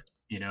keep,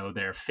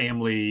 their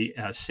family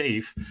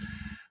safe.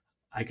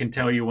 I can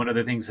tell you one of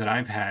the things that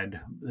I've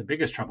had the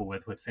biggest trouble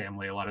with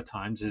family a lot of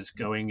times is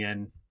going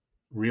and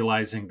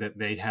realizing that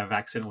they have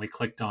accidentally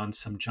clicked on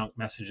some junk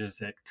messages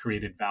that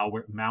created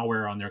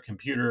malware on their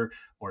computer,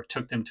 or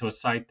took them to a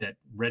site that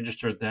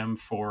registered them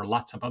for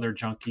lots of other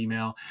junk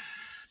email,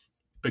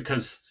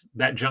 because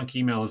that junk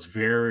email is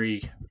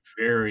very,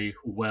 very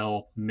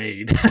well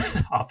made.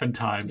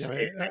 Oftentimes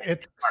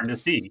it's hard to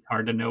see,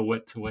 hard to know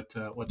what's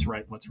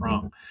right, what's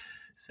wrong.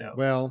 So,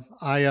 well,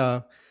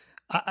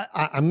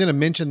 I'm going to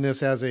mention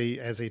this as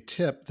a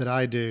tip that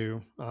I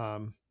do,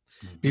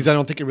 because I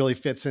don't think it really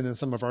fits in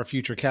some of our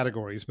future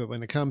categories. But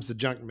when it comes to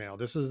junk mail,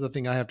 this is the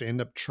thing I have to end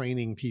up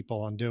training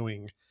people on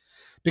doing,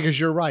 because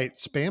you're right.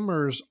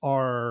 Spammers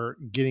are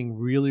getting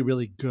really,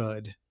 really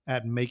good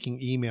at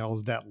making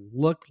emails that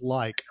look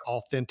like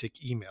authentic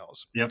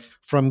emails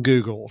from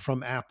Google,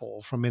 from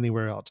Apple, from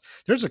anywhere else.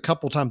 There's a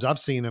couple times I've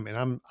seen them,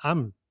 and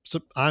I'm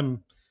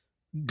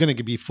going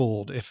to be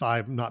fooled if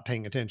I'm not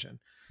paying attention.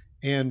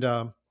 And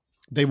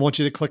they want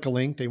you to click a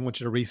link. They want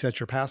you to reset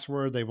your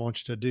password. They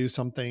want you to do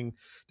something.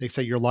 They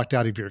say you're locked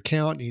out of your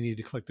account. You need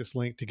to click this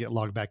link to get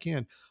logged back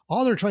in.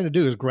 All they're trying to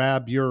do is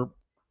grab your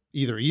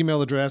either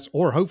email address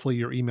or hopefully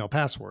your email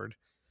password.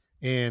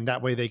 And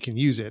that way they can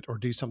use it or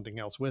do something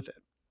else with it.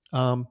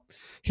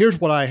 Here's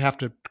what I have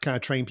to kind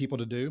of train people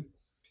to do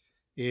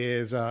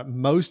is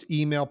most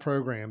email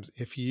programs,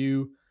 if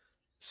you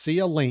see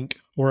a link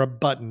or a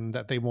button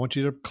that they want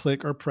you to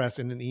click or press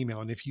in an email,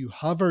 and if you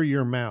hover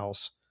your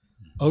mouse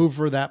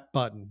over that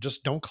button.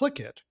 Just don't click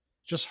it.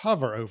 Just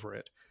hover over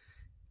it.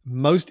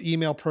 Most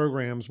email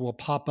programs will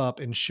pop up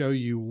and show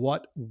you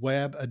what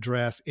web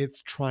address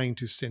it's trying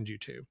to send you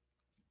to.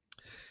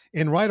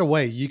 And right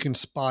away, you can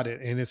spot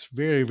it. And it's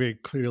very, very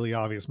clearly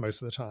obvious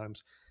most of the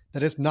times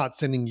that it's not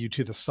sending you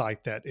to the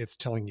site that it's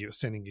telling you it's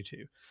sending you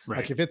to. Right.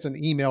 Like if it's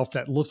an email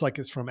that looks like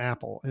it's from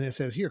Apple and it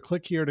says, here,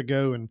 click here to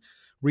go and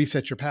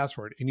reset your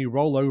password. And you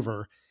roll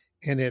over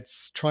and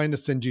it's trying to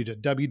send you to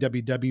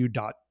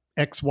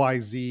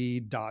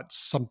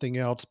www.xyz.something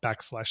else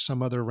 /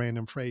 some other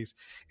random phrase.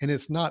 And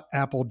it's not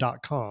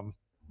apple.com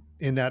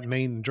in that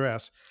main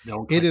address.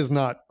 It is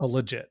not a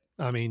legit.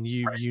 I mean,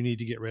 you need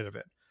to get rid of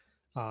it.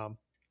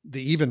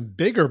 The even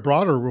bigger,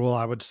 broader rule,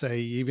 I would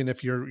say, even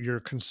if you're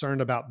concerned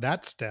about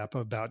that step,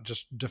 about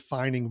just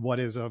defining what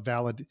is a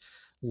valid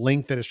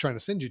link that it's trying to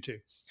send you to,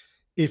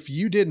 if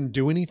you didn't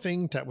do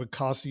anything that would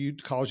cause you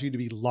to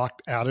be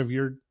locked out of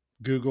your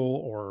Google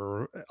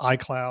or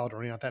iCloud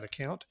or any of that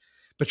account,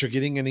 but you're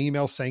getting an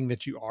email saying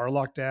that you are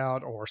locked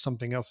out or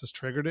something else has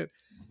triggered it,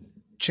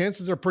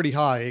 chances are pretty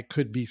high it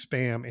could be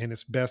spam. And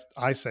it's best,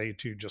 I say,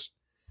 to just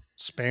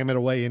spam it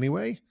away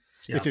anyway.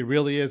 Yeah. If it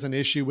really is an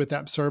issue with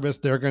that service,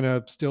 they're going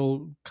to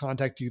still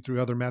contact you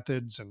through other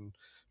methods and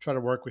try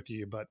to work with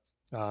you. But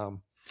you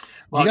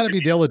got to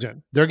be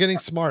diligent. They're getting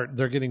smart.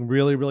 They're getting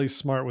really, really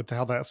smart with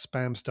how that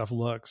spam stuff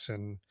looks.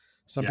 And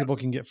some people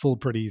can get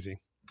fooled pretty easy.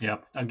 Yeah.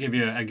 I'll give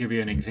you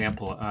an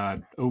example.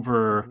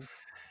 Over,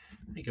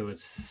 I think it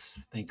was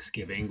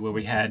Thanksgiving, where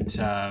we had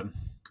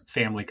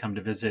family come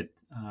to visit.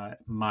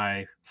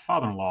 My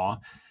father-in-law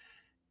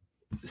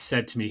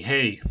said to me,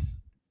 "Hey,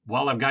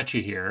 while I've got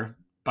you here,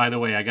 by the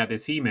way, I got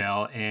this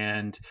email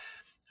and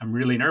I'm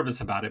really nervous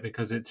about it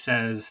because it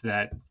says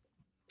that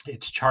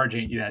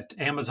that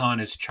Amazon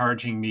is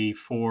charging me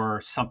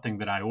for something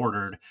that I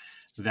ordered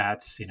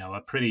that's,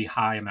 a pretty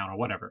high amount or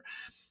whatever."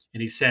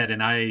 And he said,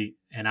 and I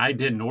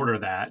didn't order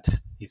that.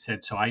 He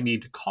said, so I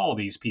need to call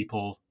these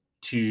people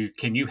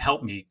can you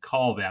help me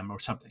call them or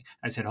something?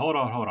 I said, hold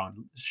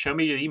on. Show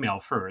me your email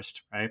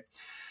first, right?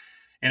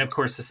 And of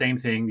course, the same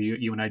thing,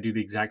 you and I do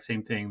the exact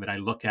same thing, that I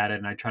look at it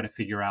and I try to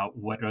figure out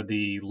what are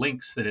the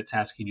links that it's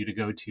asking you to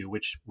go to,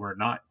 which were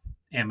not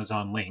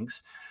Amazon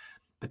links.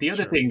 But the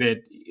other thing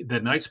that the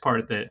nice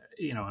part that,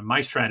 in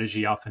my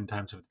strategy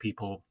oftentimes with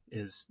people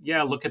is,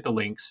 look at the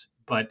links.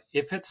 But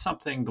if it's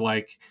something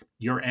like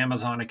your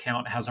Amazon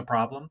account has a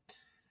problem,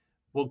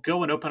 well,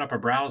 go and open up a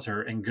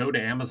browser and go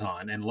to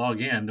Amazon and log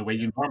in the way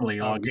you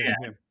normally log in.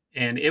 Yeah.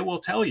 And it will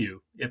tell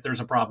you if there's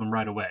a problem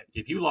right away.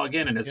 If you log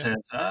in and it says,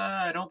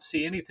 I don't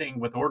see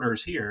anything with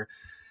orders here,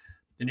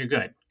 then you're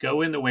good.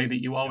 Go in the way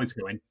that you always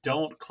go, and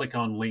don't click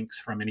on links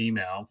from an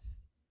email,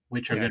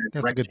 which are going to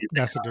direct you.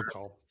 That's a good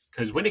call.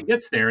 Because when it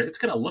gets there, it's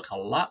going to look a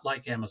lot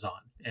like Amazon.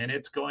 And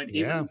it's going,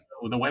 even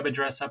with the web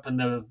address up in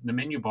the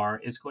menu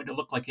bar, is going to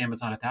look like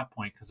Amazon at that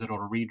point, because it'll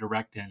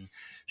redirect and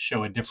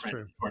show a different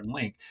important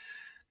link.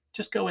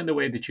 Just go in the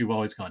way that you've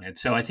always gone in.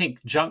 So I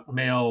think junk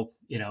mail,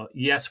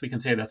 yes, we can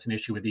say that's an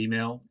issue with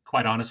email.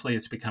 Quite honestly,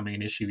 it's becoming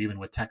an issue even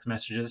with text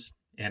messages.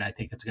 And I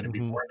think it's going to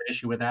be more of an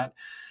issue with that.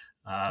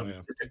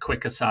 Just a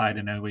quick aside,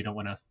 and I know we don't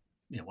want to,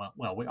 we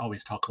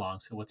always talk long.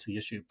 So what's the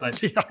issue?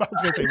 But I was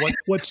going to say,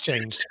 what's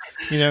changed?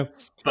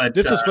 But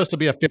this was supposed to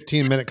be a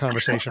 15-minute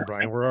conversation,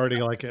 Brian. We're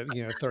already like at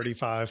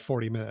 35,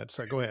 40 minutes.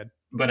 So go ahead.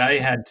 But I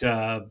had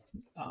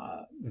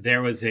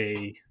there was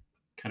a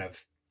kind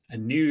of a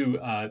new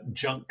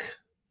junk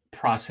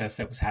process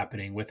that was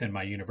happening within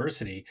my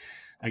university.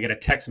 I get a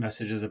text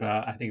messages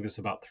about, I think this was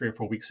about 3 or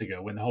 4 weeks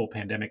ago when the whole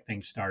pandemic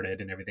thing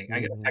started and everything. I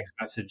get a text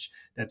message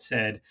that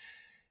said,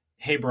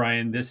 "Hey,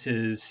 Brian, this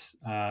is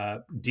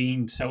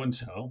Dean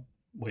so-and-so,"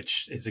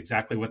 which is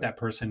exactly what that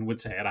person would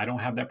say. And I don't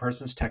have that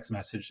person's text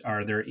message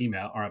or their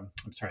email, or I'm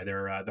sorry,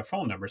 their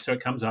phone number. So it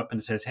comes up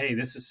and it says, "Hey,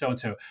 this is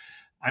so-and-so.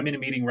 I'm in a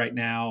meeting right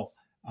now.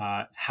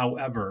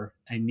 However,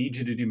 I need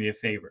you to do me a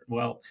favor."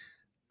 Well,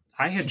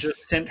 I had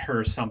just sent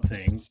her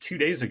something 2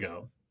 days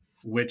ago,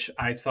 which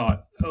I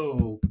thought,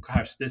 oh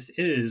gosh, this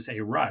is a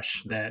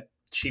rush, that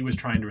she was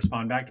trying to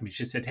respond back to me.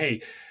 She said,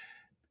 "Hey,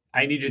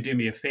 I need you to do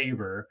me a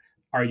favor.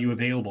 Are you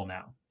available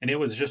now?" And it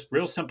was just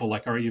real simple,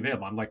 like, "Are you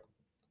available?" I'm like,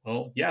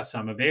 "Well, yes,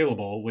 I'm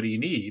available. What do you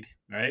need?"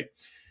 Right.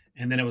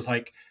 And then it was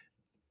like,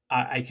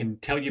 "I can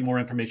tell you more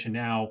information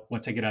now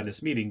once I get out of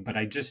this meeting, but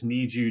I just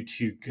need you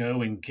to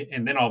go and get,"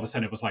 and then all of a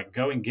sudden it was like,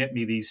 "Go and get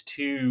me these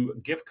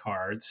 2 gift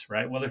cards,"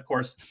 right? Well, of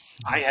course,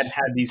 I had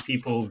these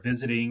people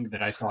visiting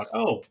that I thought,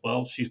 oh,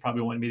 well, she's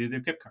probably wanting me to do a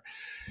gift card.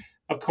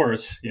 Of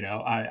course,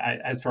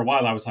 I for a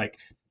while I was like,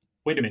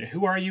 wait a minute,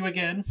 who are you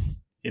again?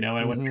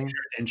 I went,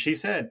 and she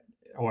said,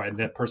 or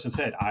that person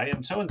said, "I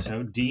am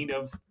so-and-so, dean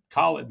of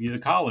the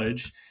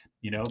college,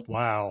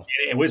 Wow.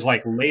 It was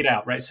like laid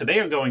out, right? So they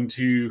are going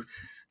to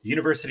the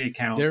university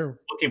account, they're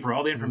looking for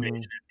all the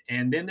information.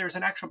 And then there's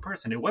an actual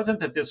person. It wasn't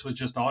that this was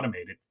just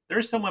automated.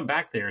 There's someone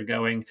back there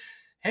going,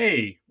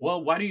 "Hey,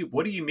 well, what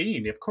do you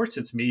mean? Of course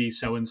it's me,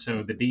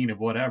 so-and-so, the dean of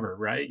whatever,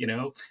 right?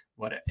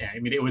 what, I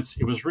mean, it was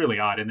really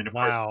odd. And then of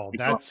course Wow, we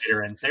go that's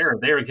later and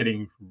they're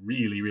getting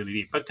really, really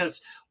deep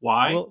because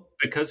why? well,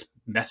 Because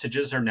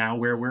messages are now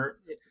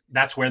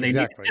that's where they need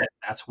to exactly. get.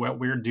 That's what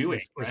we're doing.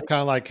 It's Right.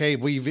 kind of like, hey,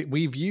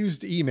 we've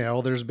used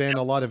email. There's been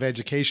a lot of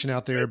education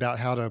out there Right. about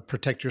how to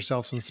protect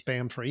yourself from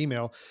spam for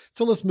email.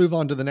 So let's move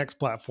on to the next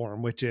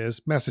platform, which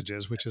is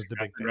messages, which is the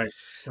big Exactly thing. right.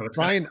 So it's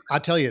Brian, I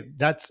tell you,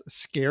 that's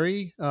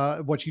scary,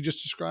 what you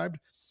just described,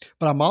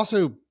 but I'm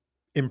also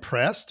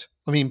impressed.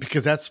 I mean,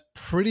 because that's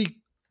pretty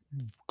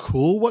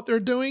cool what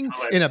they're doing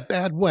in a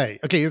bad way.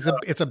 Okay,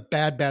 it's a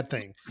bad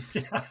thing,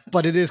 yeah.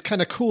 but it is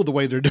kind of cool the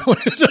way they're doing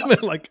it. I mean,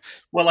 like,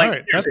 Well, all like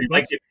right, seriously,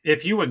 like that's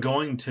if you were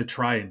going to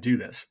try and do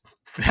this,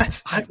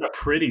 that's I, a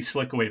pretty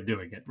slick way of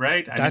doing it,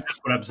 right? I mean, that's that's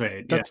what I'm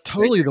saying. Yeah. that's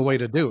totally the way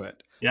to do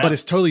it, but Yeah.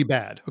 it's totally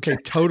bad. Okay,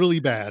 totally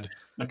bad,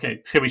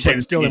 Okay. So we say but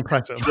this still again.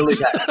 impressive. It's really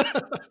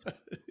bad.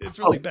 It's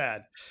Oh, really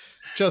bad.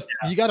 Just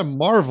yeah. you got to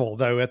marvel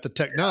though at the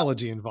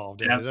technology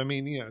involved in Yeah. it. I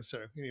mean,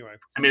 so anyway,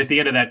 I mean, at the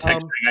end of that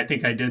text um, thing, I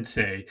think I did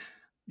say,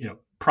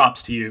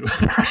 props to you.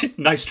 Right?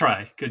 Nice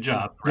try. Good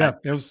job. Right.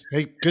 yeah, it was.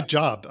 Hey, good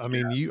job. I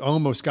mean, you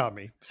almost got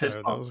me, so Fist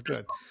that bump. was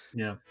Fist good. bump.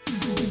 Yeah.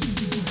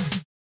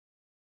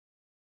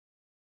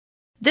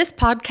 This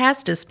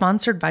podcast is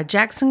sponsored by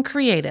Jackson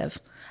Creative,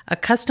 a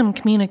custom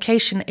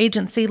communication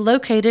agency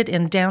located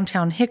in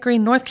downtown Hickory,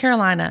 North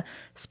Carolina,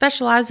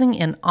 specializing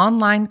in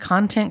online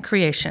content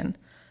creation.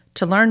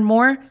 To learn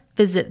more,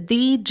 visit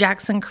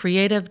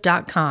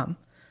thejacksoncreative.com.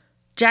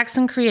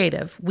 Jackson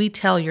Creative, we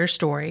tell your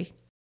story.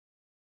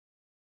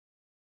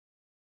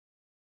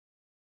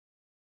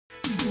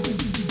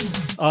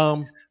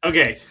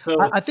 Okay. So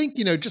I think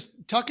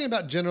just talking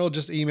about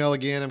just email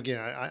again.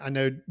 I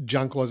know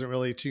junk wasn't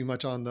really too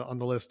much on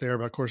the list there,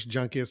 but of course,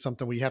 junk is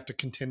something we have to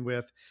contend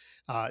with.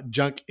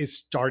 Junk is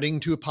starting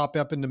to pop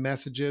up into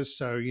messages,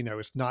 so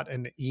it's not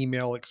an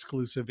email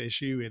exclusive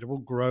issue. It will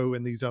grow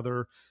in these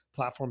other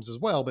platforms as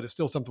well, but it's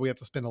still something we have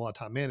to spend a lot of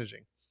time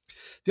managing.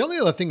 The only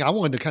other thing I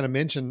wanted to kind of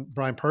mention,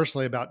 Brian,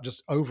 personally, about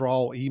just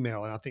overall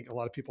email, and I think a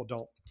lot of people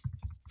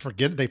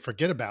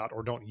forget about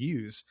or don't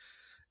use,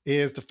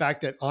 is the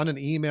fact that on an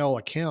email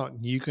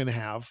account, you can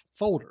have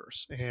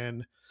folders.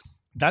 And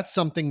that's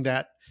something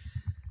that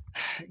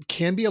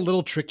can be a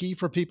little tricky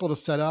for people to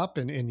set up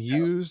and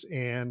use.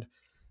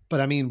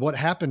 But I mean, what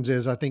happens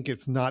is I think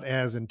it's not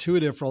as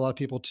intuitive for a lot of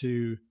people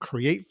to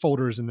create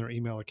folders in their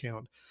email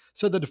account.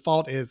 So the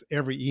default is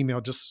every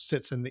email just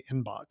sits in the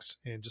inbox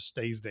and just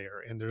stays there.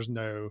 And there's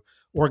no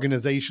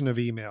organization of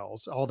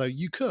emails, although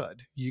you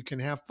can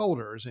have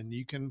folders and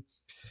you can,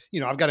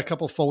 I've got a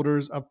couple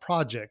folders of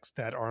projects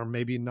that are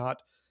maybe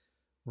not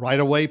right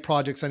away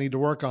projects I need to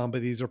work on,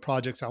 but these are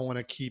projects I want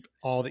to keep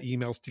all the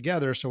emails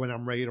together. So when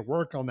I'm ready to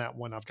work on that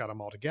one, I've got them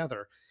all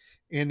together.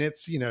 And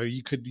it's,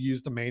 you could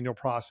use the manual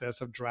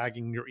process of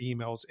dragging your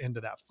emails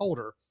into that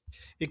folder.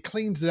 It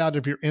cleans it out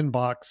of your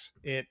inbox.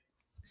 It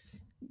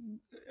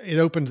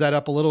opens that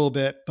up a little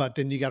bit, but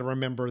then you got to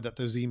remember that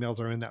those emails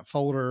are in that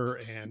folder.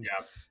 And,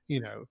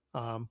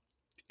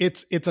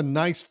 it's a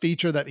nice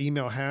feature that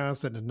email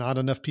has that not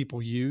enough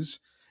people use.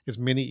 As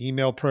many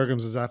email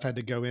programs as I've had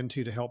to go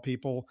into to help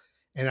people,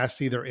 and I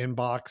see their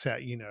inbox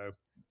at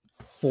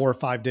 4 or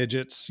 5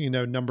 digits,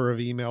 number of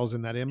emails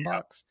in that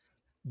inbox.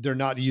 They're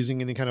not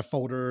using any kind of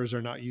folders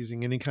or not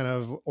using any kind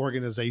of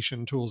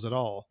organization tools at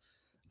all.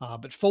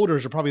 But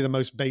folders are probably the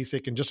most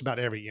basic, and just about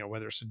every,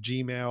 whether it's a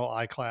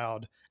Gmail,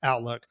 iCloud,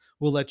 Outlook,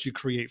 will let you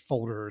create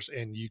folders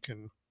and you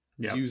can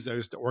use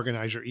those to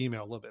organize your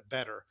email a little bit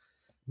better.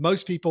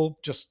 Most people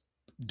just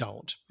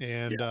don't.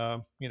 And,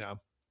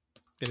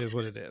 it is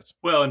what it is.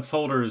 Well, and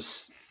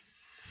folders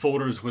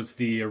was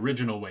the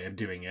original way of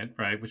doing it,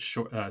 right? Which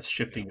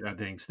shifting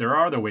things. There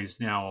are other ways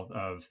now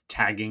of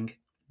tagging,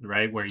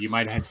 right? Where you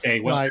might have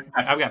say, well, Right.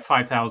 I've got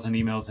 5,000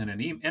 emails in an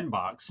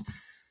inbox,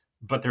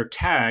 but they're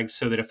tagged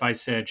so that if I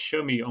said,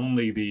 show me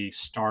only the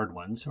starred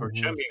ones or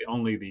show me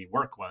only the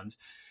work ones,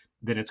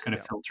 then it's going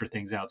to filter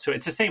things out. So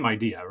it's the same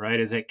idea, right?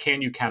 Is that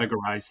can you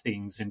categorize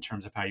things in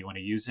terms of how you want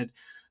to use it?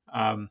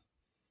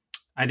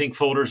 I think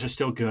folders are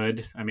still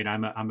good. I mean,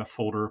 I'm a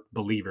folder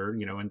believer,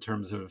 in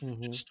terms of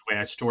just the way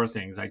I store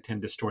things. I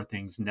tend to store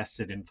things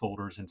nested in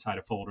folders inside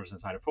of folders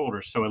inside of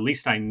folders. So at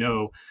least I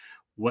know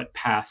what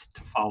path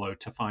to follow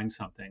to find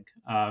something.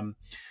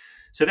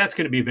 So that's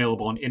going to be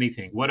available on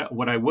anything.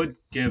 What I would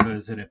give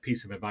as a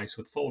piece of advice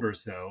with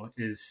folders, though,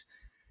 is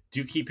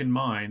do keep in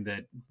mind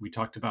that we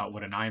talked about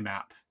what an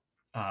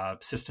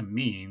IMAP system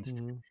means.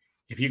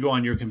 If you go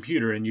on your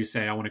computer and you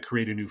say, I want to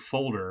create a new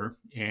folder,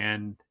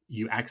 and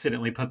you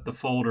accidentally put the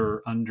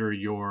folder on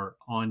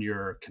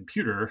your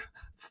computer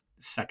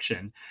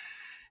section,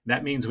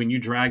 that means when you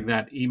drag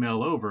that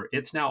email over,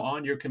 it's now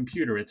on your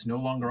computer. It's no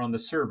longer on the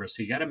server.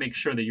 So you got to make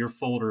sure that your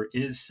folder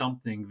is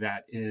something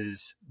that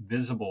is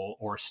visible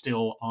or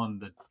still on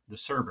the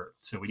server.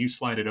 So when you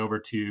slide it over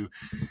to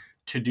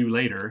do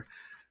later,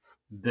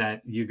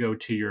 that you go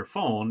to your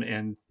phone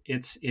and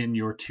it's in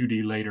your to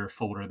do later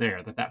folder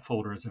there, that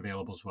folder is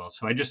available as well.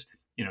 So I just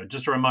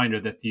a reminder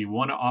that you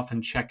want to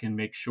often check and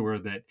make sure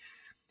that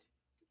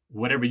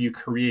whatever you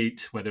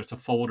create, whether it's a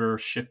folder,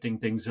 shifting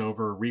things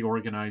over,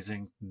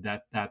 reorganizing,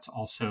 that's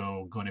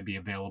also going to be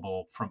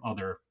available from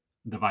other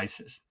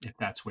devices if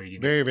that's where you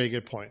need. Very, very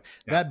good point.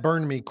 Yeah. That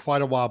burned me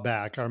quite a while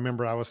back. I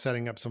remember I was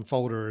setting up some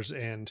folders,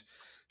 and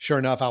sure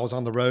enough, I was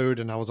on the road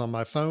and I was on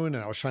my phone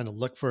and I was trying to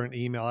look for an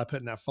email I put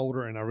in that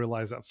folder, and I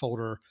realized that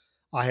folder,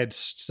 I had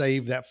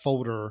saved that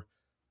folder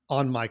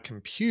on my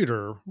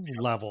computer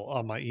level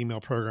on my email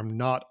program,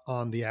 not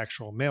on the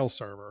actual mail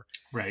server.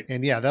 Right.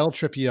 And yeah, that'll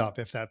trip you up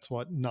if that's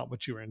not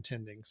what you were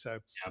intending. So,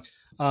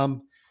 Yeah.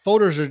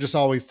 Folders are just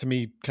always, to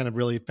me, kind of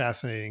really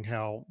fascinating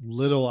how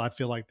little I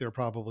feel like they're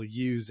probably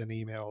used in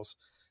emails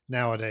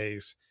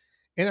nowadays.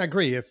 And I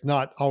agree, it's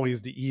not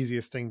always the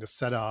easiest thing to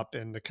set up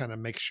and to kind of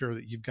make sure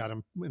that you've got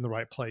them in the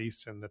right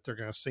place and that they're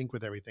going to sync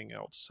with everything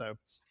else. So,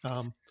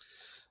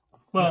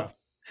 well, yeah.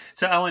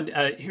 So Alan,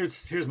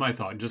 here's my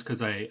thought, just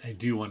because I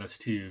do want us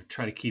to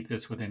try to keep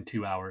this within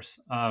 2 hours.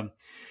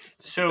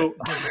 So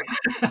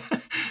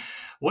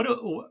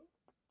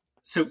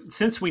so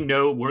since we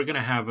know we're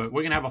gonna have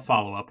a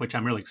follow up, which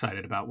I'm really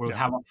excited about, we'll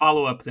have a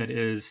follow up that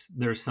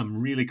there's some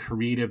really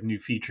creative new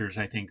features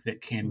I think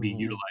that can be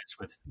utilized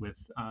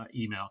with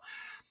email.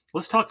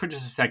 Let's talk for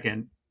just a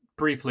second,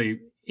 briefly.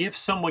 If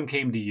someone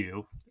came to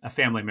you, a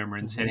family member,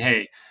 and said,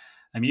 "Hey,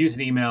 I'm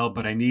using email,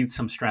 but I need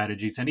some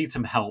strategies. I need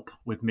some help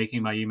with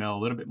making my email a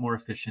little bit more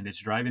efficient. It's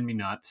driving me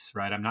nuts,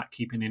 right? I'm not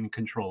keeping in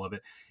control of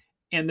it."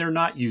 And they're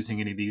not using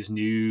any of these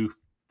new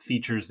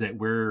features that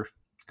we're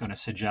going to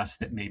suggest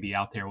that may be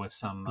out there with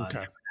some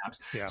different apps.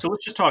 Yeah. So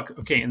let's just talk,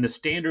 in the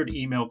standard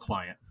email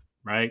client,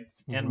 right?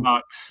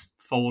 Inbox,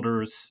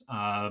 folders,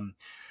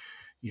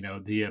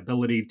 the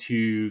ability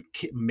to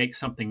make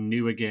something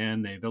new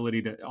again, the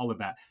ability to all of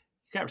that.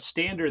 You got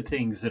standard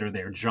things that are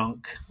there,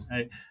 junk,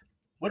 right?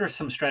 What are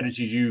some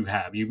strategies you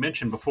have? You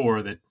mentioned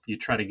before that you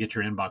try to get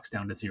your inbox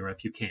down to 0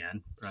 if you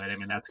can, right? I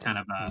mean, that's kind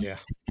of yeah.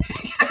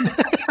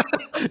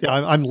 Yeah,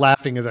 I'm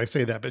laughing as I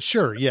say that, but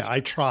sure, yeah,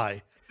 I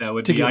try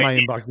to get my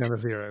inbox down to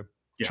 0.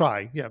 Yeah.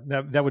 Try, yeah,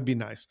 that would be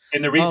nice.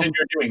 And the reason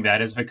you're doing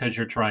that is because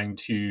you're trying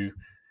to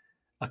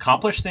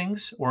accomplish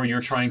things, or you're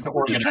trying to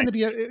organize.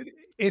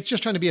 It's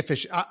just trying to be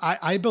efficient.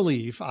 I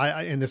believe,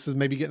 and this is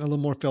maybe getting a little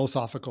more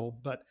philosophical,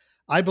 but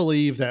I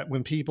believe that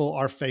when people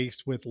are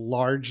faced with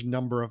large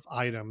number of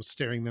items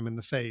staring them in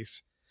the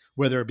face,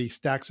 whether it be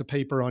stacks of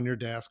paper on your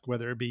desk,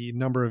 whether it be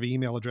number of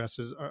email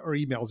addresses or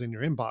emails in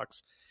your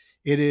inbox,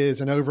 it is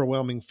an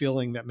overwhelming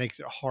feeling that makes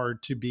it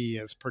hard to be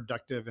as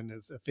productive and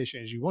as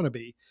efficient as you want to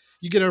be.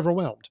 You get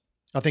overwhelmed.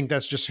 I think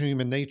that's just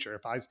human nature.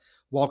 If I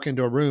walk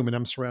into a room and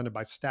I'm surrounded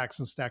by stacks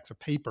and stacks of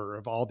paper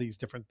of all these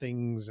different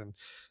things and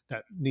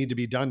that need to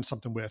be done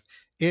something with,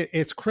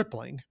 it's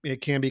crippling. It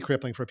can be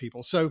crippling for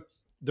people. So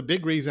the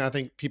big reason I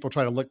think people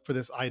try to look for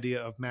this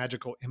idea of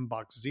magical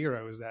inbox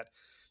 0 is that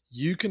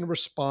you can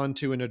respond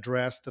to and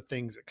address the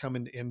things that come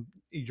in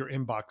your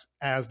inbox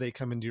as they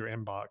come into your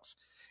inbox.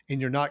 And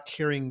you're not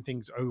carrying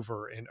things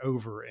over and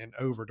over and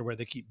over to where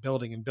they keep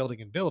building and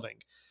building and building.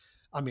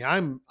 I mean,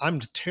 I'm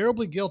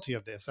terribly guilty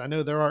of this. I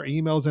know there are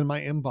emails in my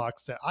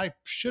inbox that I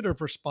should have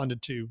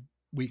responded to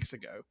weeks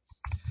ago.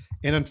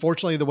 And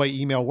unfortunately, the way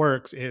email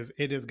works is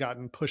it has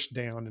gotten pushed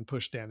down and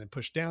pushed down and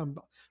pushed down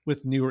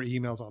with newer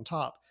emails on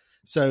top.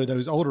 So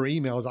those older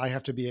emails, I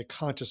have to be a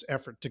conscious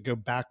effort to go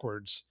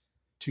backwards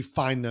to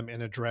find them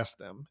and address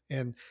them.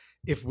 And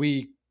if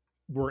we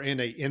were in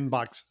a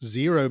inbox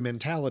 0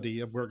 mentality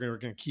of we're going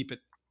to keep it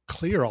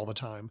clear all the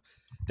time,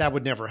 that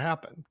would never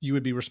happen. You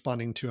would be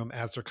responding to them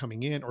as they're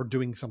coming in or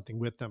doing something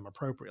with them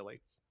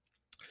appropriately.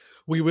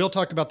 We will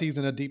talk about these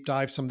in a deep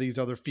dive, some of these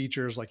other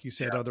features, like you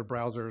said, other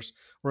browsers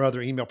or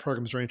other email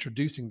programs are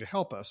introducing to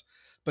help us.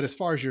 But as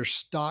far as your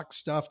stock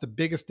stuff, the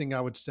biggest thing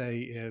I would say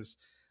is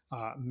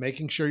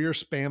making sure your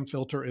spam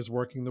filter is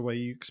working the way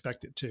you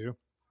expect it to,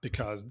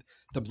 because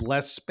the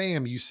less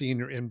spam you see in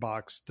your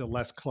inbox, the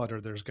less clutter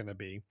there's going to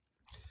be.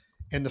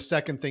 And the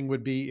second thing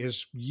would be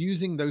is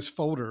using those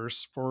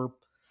folders for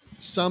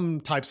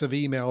some types of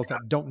emails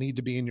that don't need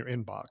to be in your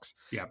inbox.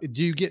 Yeah.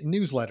 Do you get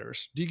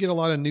newsletters? Do you get a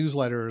lot of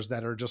newsletters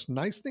that are just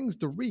nice things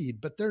to read,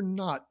 but they're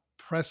not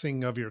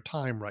pressing of your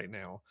time right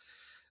now?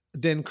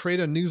 Then create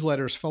a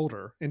newsletters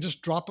folder and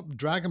just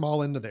drag them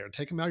all into there.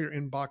 Take them out of your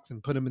inbox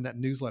and put them in that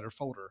newsletter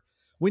folder.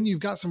 When you've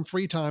got some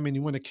free time and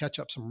you want to catch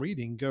up some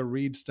reading, go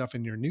read stuff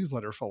in your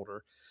newsletter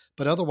folder.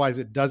 But otherwise,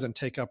 it doesn't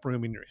take up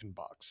room in your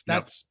inbox.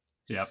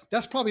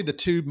 That's probably the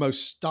two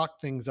most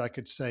stock things I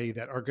could say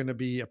that are going to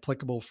be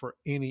applicable for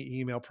any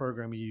email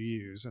program you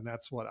use. And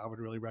that's what I would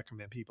really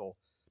recommend people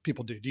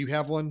do. Do you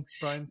have one,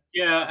 Brian?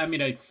 Yeah, I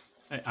mean,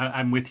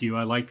 I'm with you.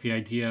 I like the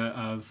idea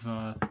of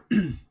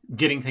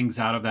getting things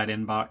out of that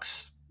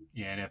inbox,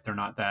 and if they're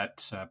not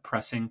that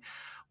pressing.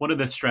 One of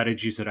the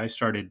strategies that I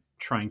started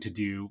trying to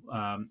do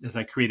is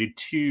I created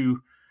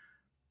two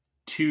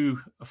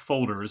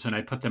folders, and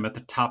I put them at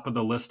the top of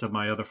the list of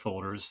my other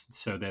folders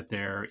so that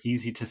they're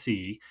easy to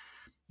see.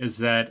 Is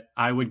that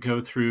I would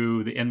go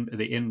through the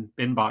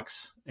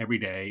inbox every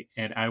day,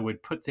 and I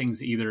would put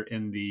things either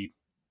in the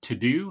to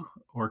do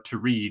or to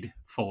read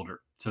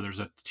folder. So there's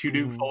a to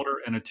do folder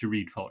and a to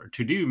read folder.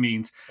 To do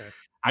means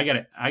I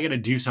gotta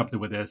do something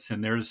with this,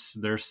 and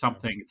there's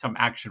something, some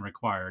action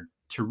required.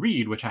 To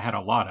read, which I had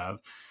a lot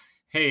of,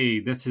 hey,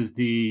 this is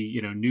the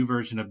new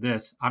version of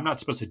this. I'm not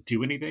supposed to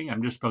do anything.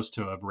 I'm just supposed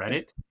to have read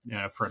it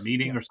for a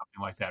meeting or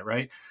something like that,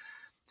 right?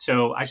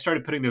 So I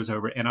started putting those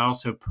over, and I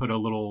also put a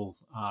little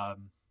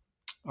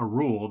a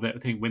rule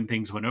that when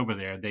things went over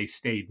there, they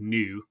stayed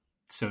new,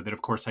 so that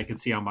of course I can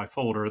see on my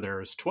folder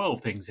there's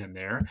 12 things in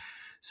there,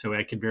 so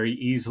I can very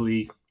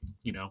easily,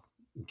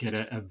 get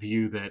a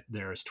view that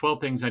there's 12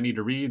 things I need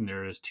to read and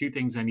there's 2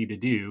 things I need to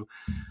do.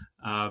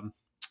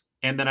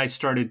 And then I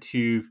started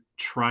to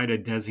try to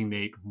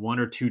designate 1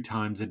 or 2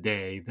 times a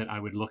day that I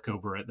would look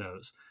over at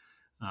those.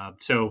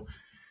 So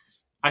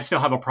I still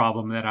have a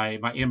problem that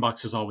my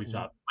inbox is always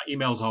up. My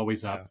email is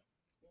always up.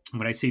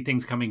 When I see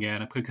things coming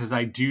in, because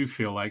I do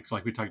feel like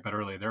we talked about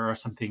earlier, there are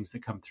some things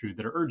that come through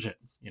that are urgent.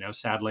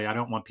 Sadly, I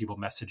don't want people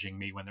messaging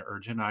me when they're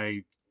urgent.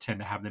 I tend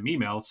to have them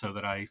email so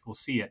that I will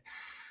see it.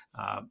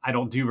 I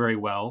don't do very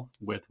well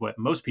with what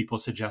most people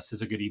suggest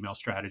is a good email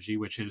strategy,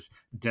 which is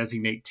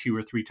designate 2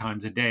 or 3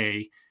 times a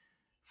day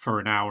for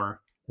an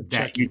hour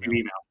that you do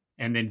email,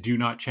 and then do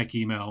not check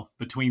email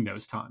between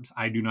those times.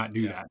 I do not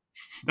do that.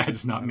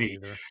 That's not me.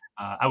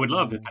 I would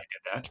love if I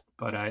did that,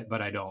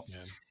 but I don't.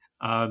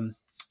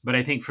 But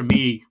I think for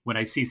me, when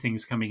I see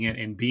things coming in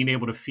and being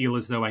able to feel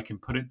as though I can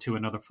put it to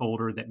another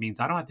folder, that means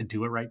I don't have to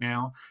do it right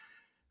now.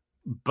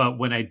 But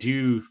when I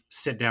do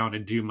sit down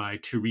and do my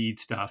to read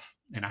stuff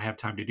and I have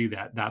time to do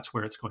that, that's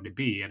where it's going to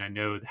be. And I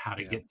know how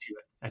to get to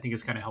it. I think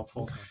it's kind of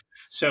helpful.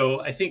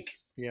 So I think,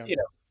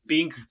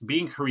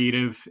 being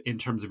creative in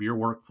terms of your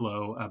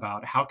workflow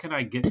about how can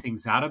I get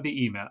things out of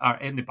the email or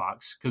in the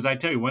box? Because I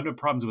tell you, one of the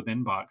problems with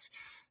inbox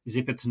is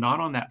if it's not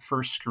on that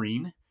first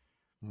screen,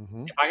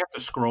 if I have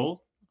to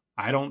scroll,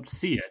 I don't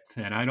see it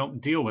and I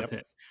don't deal with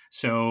it.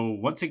 So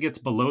once it gets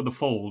below the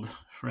fold,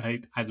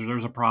 right,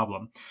 there's a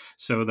problem.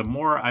 So the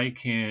more I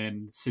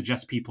can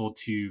suggest people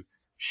to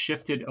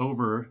shift it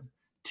over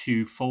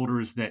to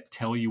folders that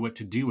tell you what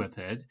to do with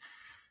it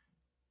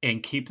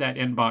and keep that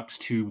inbox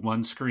to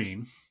one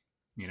screen,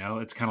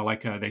 it's kind of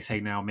like they say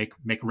now, make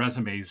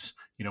resumes,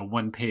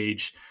 1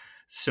 page,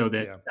 so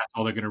that that's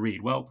all they're going to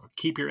read. Well,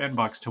 keep your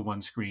inbox to one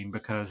screen,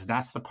 because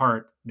that's the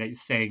part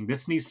that's saying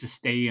this needs to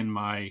stay in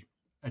my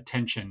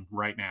attention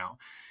right now,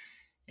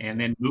 and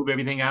then move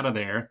everything out of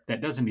there that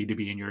doesn't need to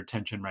be in your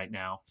attention right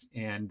now.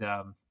 And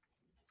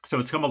so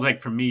it's almost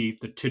like, for me,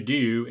 the to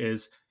do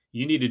is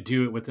you need to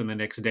do it within the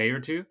next day or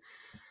two.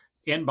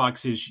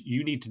 Inbox is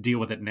you need to deal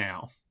with it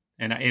now.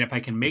 And if I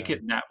can make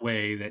it that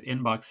way, that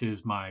inbox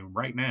is my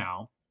right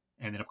now,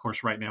 and then of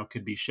course right now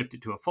could be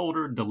shifted to a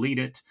folder, delete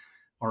it,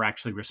 or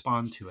actually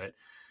respond to it,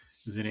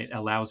 then it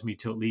allows me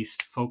to at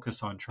least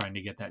focus on trying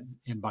to get that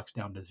inbox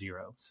down to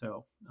 0.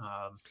 So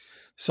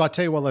I'll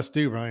tell you what, let's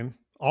do, Brian.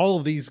 All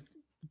of these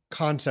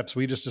concepts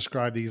we just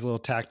described, these little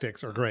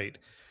tactics, are great,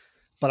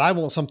 but I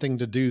want something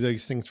to do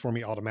these things for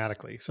me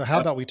automatically. So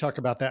how about we talk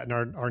about that in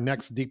our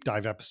next deep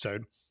dive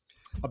episode,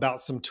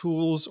 about some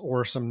tools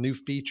or some new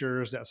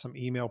features that some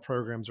email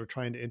programs are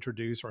trying to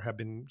introduce or have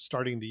been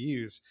starting to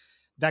use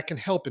that can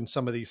help in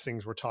some of these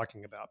things we're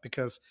talking about,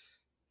 because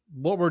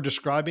what we're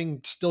describing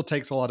still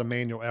takes a lot of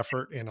manual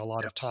effort and a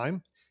lot of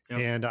time.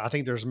 And I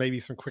think there's maybe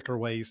some quicker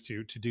ways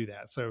to do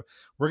that. So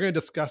we're going to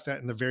discuss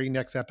that in the very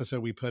next episode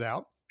we put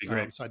out.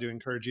 So I do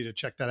encourage you to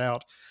check that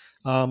out.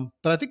 But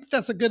I think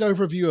that's a good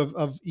overview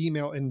of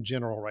email in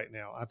general right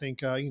now. I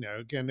think,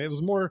 again, it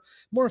was more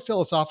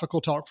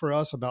philosophical talk for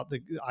us about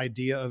the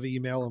idea of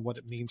email and what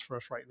it means for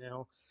us right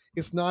now.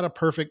 It's not a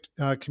perfect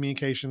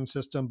communication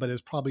system, but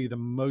it's probably the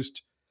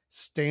most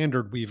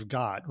standard we've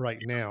got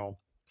right now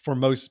for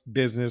most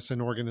business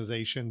and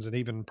organizations and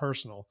even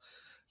personal.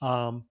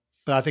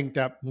 But I think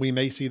that we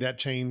may see that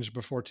change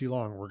before too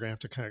long. We're going to have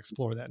to kind of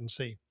explore that and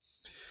see.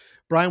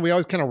 Brian, we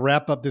always kind of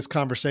wrap up this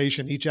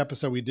conversation, each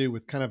episode we do,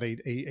 with kind of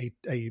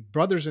a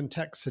Brothers in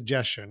Tech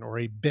suggestion, or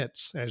a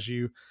BITS, as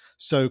you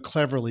so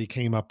cleverly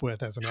came up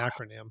with as an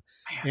acronym.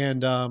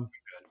 And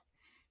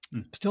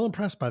still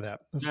impressed by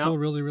that. It's still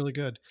really, really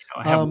good.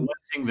 I have one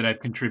thing that I've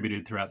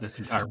contributed throughout this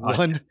entire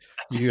podcast.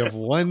 You have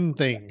one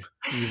thing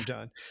you've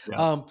done.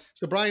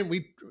 So Brian,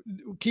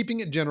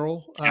 keeping it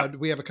general,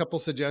 we have a couple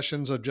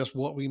suggestions of just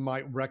what we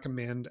might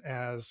recommend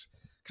as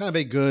kind of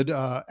a good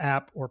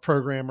app or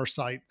program or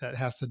site that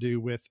has to do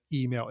with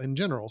email in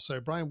general.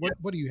 So Brian,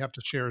 what do you have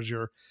to share as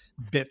your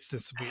bits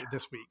this week?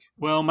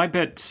 Well, my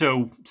bit,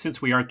 so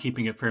since we are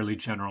keeping it fairly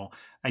general,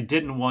 I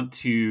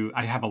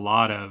have a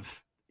lot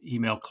of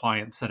email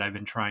clients that I've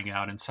been trying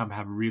out, and some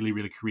have really,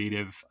 really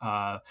creative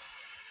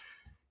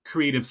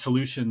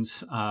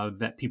solutions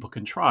that people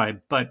can try.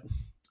 But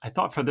I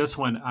thought for this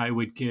one, I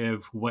would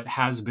give what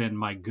has been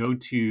my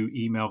go-to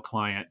email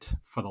client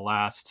for the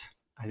last,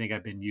 I think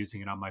I've been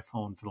using it on my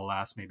phone for the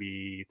last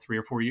maybe 3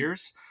 or 4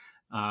 years.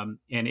 And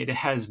it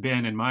has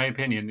been, in my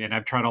opinion, and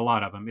I've tried a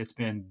lot of them, it's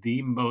been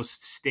the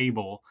most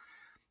stable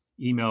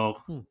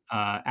email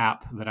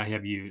app that I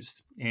have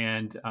used.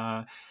 And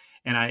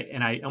And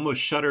I almost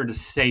shudder to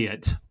say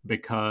it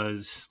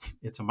because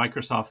it's a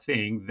Microsoft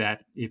thing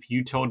that if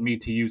you told me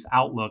to use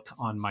Outlook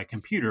on my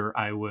computer,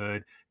 I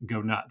would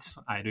go nuts.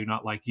 I do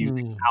not like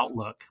using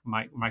Outlook,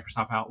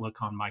 Microsoft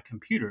Outlook on my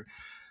computer,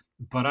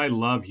 but I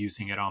love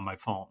using it on my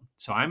phone.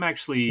 So I'm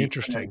actually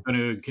going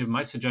to give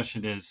my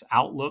suggestion is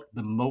Outlook,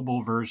 the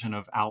mobile version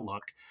of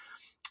Outlook.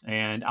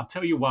 And I'll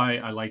tell you why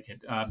I like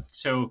it.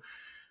 So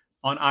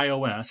on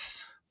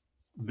iOS,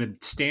 the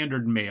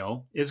standard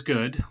mail is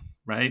good,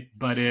 right?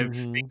 But if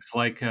things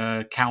like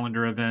a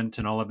calendar event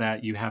and all of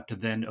that, you have to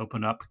then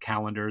open up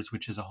calendars,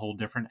 which is a whole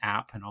different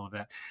app and all of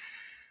that.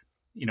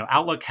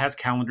 Outlook has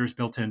calendars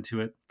built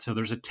into it. So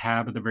there's a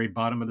tab at the very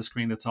bottom of the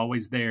screen that's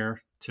always there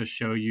to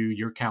show you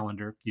your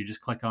calendar. You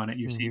just click on it,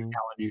 you see your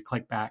calendar, you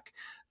click back.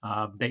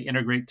 They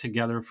integrate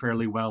together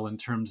fairly well in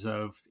terms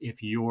of if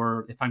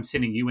I'm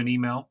sending you an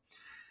email,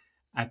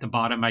 at the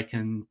bottom, I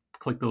can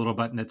click the little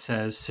button that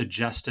says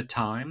suggest a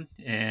time,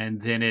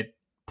 and then it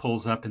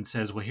pulls up and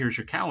says, well, here's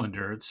your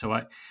calendar. So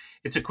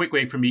it's a quick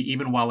way for me,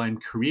 even while I'm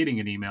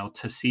creating an email,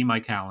 to see my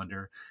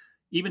calendar.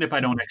 Even if I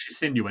don't actually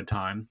send you a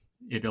time,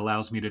 it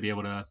allows me to be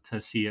able to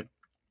see it.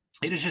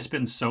 It has just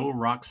been so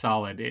rock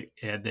solid.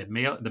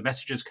 The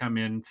messages come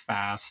in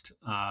fast.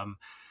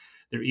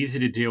 They're easy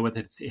to deal with.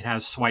 It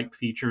has swipe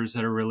features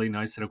that are really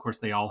nice that, of course,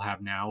 they all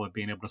have now, of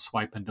being able to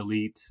swipe and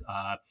delete.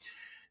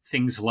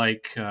 Things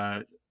like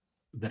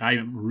that I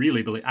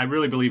really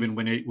believe in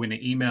when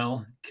an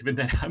email, given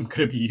that I'm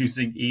going to be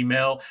using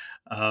email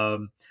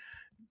often,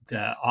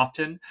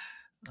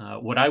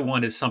 what I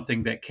want is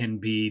something that can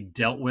be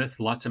dealt with.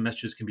 Lots of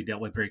messages can be dealt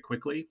with very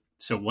quickly.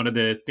 So one of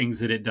the things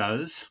that it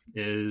does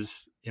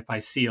is if I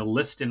see a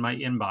list in my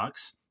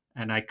inbox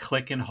and I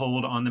click and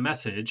hold on the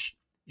message,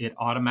 it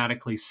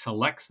automatically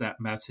selects that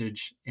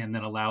message and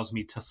then allows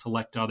me to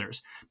select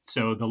others.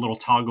 So the little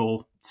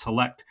toggle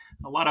select,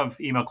 a lot of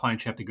email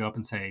clients, you have to go up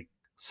and say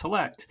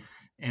select.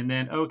 And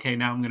then, okay,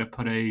 now I'm going to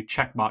put a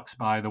checkbox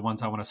by the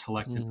ones I want to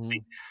select.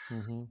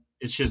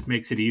 It just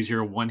makes it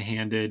easier,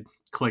 one-handed,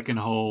 click and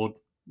hold,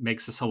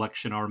 makes a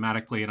selection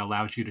automatically and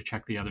allows you to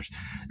check the others.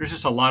 There's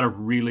just a lot of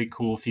really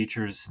cool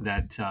features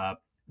that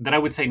I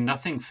would say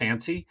nothing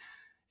fancy.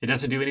 It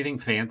doesn't do anything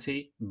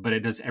fancy, but it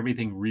does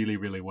everything really,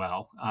 really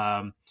well.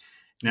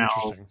 Now,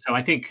 so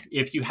I think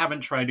if you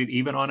haven't tried it,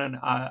 even on an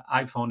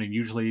iPhone, and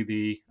usually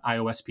the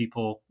iOS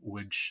people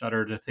would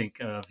shudder to think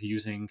of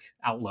using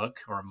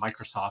Outlook or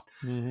Microsoft,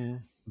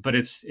 but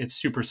it's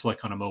super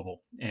slick on a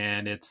mobile,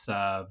 and it's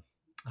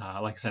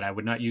like I said, I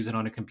would not use it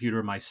on a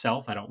computer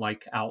myself. I don't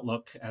like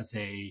Outlook as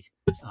a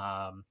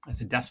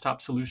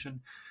desktop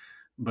solution,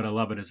 but I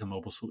love it as a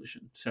mobile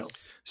solution. So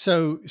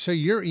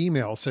your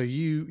email. So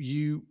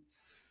you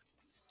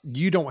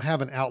don't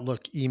have an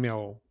Outlook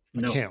email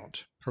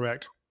account,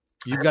 correct?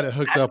 You've got it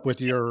hooked up with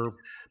your.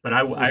 But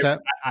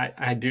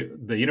I do.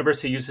 The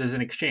university uses an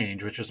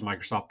Exchange, which is a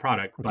Microsoft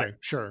product. Okay,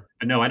 sure.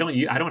 But no, I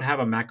don't have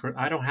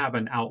I don't have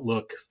an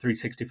Outlook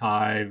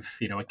 365,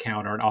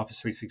 account or an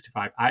Office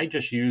 365. I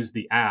just use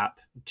the app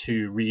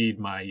to read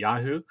my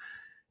Yahoo,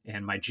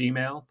 and my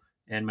Gmail,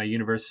 and my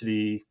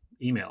university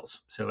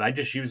emails. So I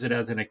just use it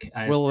as an.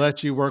 Will it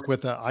let you work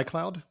with an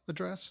iCloud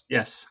address?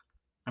 Yes,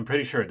 I'm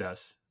pretty sure it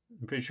does.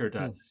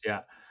 Yeah.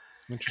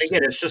 Again,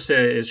 it's just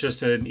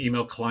an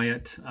email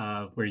client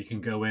where you can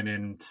go in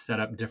and set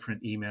up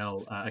different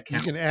email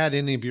accounts. You can add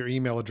any of your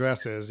email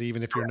addresses,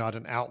 even if you're not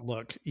an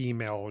Outlook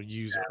email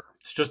user. Yeah.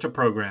 It's just a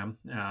program,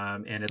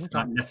 and it's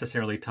not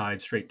necessarily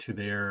tied straight to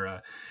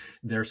their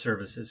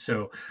services.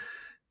 So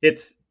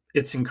it's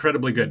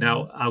incredibly good.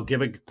 Now, I'll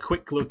give a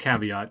quick little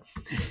caveat,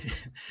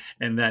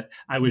 and that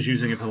I was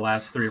using it for the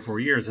last 3 or 4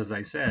 years, as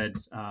I said,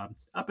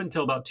 up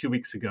until about 2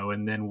 weeks ago,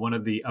 and then one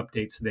of the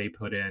updates they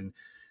put in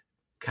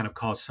kind of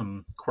caused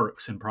some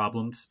quirks and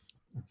problems,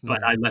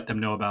 but I let them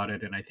know about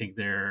it. And I think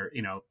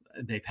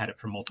they've had it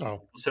for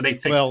multiple, so they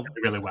fixed it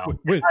really well.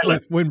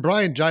 When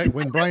Brian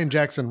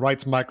Jackson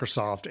writes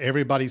Microsoft,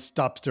 everybody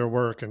stops their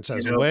work and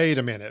says, wait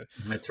a minute.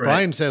 That's right.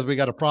 Brian says, we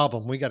got a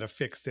problem. We got to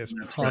fix this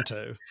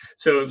pronto. Right.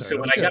 So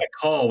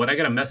when I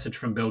got a message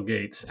from Bill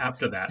Gates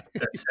after that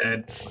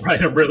said, right,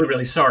 I'm really,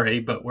 really sorry,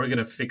 but we're going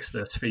to fix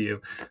this for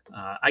you.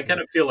 I kind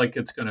of feel like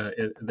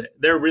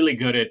they're really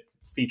good at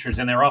features,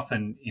 and they're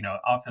often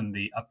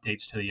the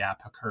updates to the app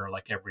occur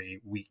like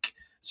every week,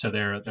 so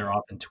they're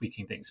often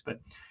tweaking things. But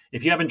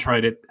if you haven't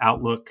tried it,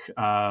 Outlook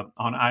on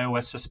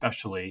iOS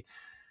especially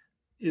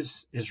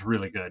is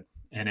really good,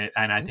 and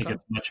I think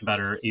it's much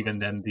better even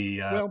than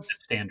the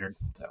standard.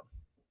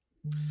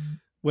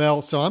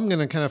 So I'm going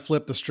to kind of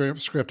flip the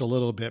script a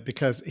little bit,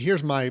 because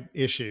here's my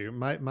issue.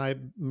 My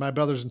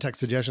Brothers in Tech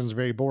Suggestions is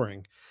very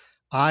boring.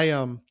 I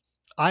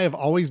have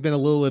always been a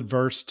little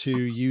adverse to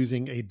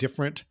using a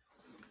different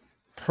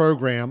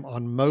program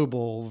on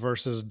mobile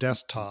versus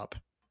desktop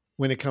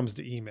when it comes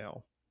to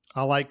email.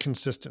 I like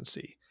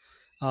consistency.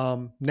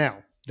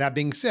 Now, that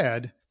being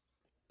said,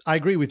 I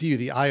agree with you.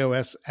 The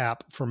iOS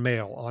app for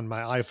mail on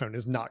my iPhone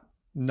is not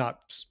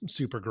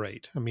super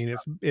great. I mean,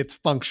 it's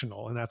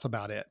functional, and that's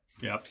about it.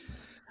 Yeah.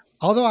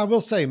 Although I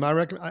will say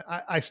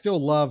I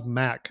still love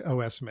Mac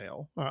OS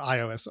Mail or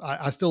iOS.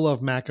 I still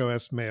love Mac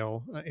OS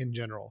Mail in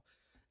general.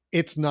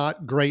 It's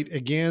not great.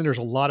 Again, there's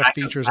a lot of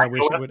features I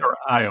wish it would. Or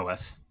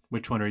iOS.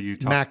 Which one are you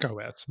talking? Mac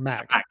OS,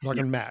 Mac. Like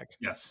on Mac.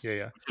 Yes.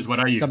 Yeah. Which is what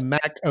I use. The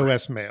Mac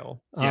OS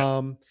Mail.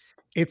 Yeah.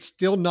 It's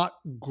still not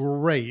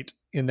great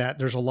in that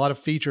there's a lot of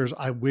features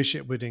I wish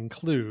it would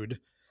include.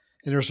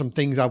 And there's some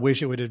things I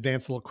wish it would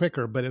advance a little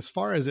quicker. But as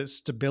far as its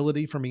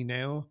stability for me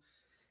now,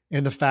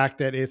 and the fact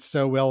that it's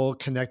so well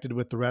connected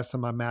with the rest of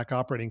my Mac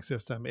operating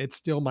system, it's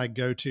still my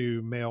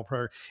go-to mail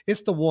program.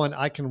 It's the one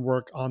I can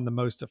work on the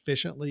most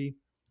efficiently,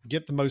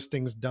 get the most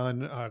things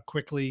done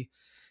quickly.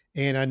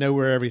 And I know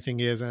where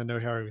everything is and I know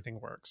how everything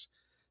works.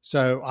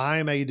 So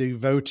I'm a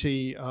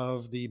devotee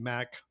of the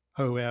Mac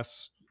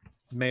OS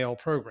Mail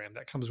program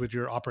that comes with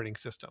your operating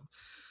system.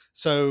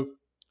 So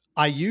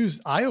I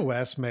use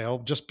iOS Mail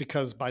just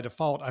because by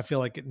default, I feel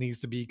like it needs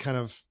to be kind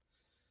of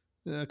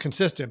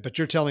consistent, but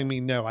you're telling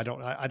me, no, I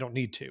don't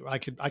need to. I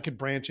could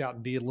branch out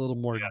and be a little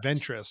more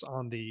adventurous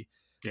on the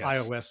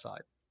iOS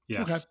side.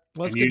 Yes. Okay.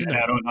 Well, that's good to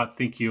know. I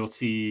think you'll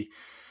see.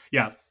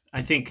 Yeah.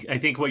 I think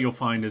what you'll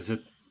find is that,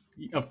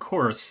 of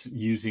course,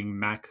 using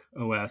Mac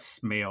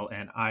OS Mail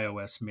and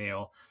iOS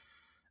Mail,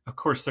 of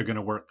course, they're going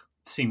to work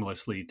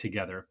seamlessly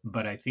together.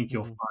 But I think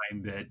you'll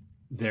find that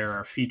there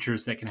are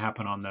features that can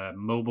happen on the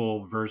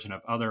mobile version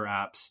of other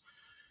apps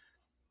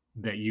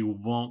that you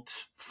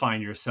won't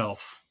find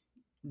yourself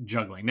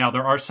juggling. Now,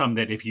 there are some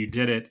that if you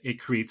did it,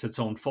 it creates its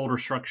own folder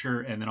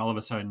structure, and then all of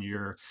a sudden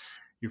you're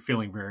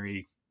feeling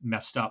very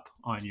messed up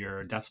on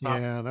your desktop.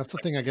 Yeah, that's the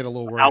thing I get a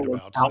little worried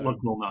about.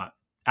 Outlook will not.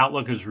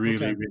 Outlook is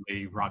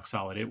really rock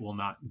solid. It will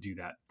not do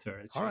that. So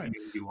all right.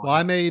 Well,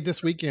 I may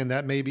this weekend.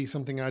 That may be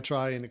something I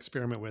try and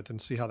experiment with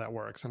and see how that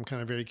works. I'm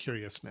kind of very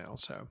curious now.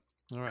 So,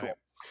 all right. Cool.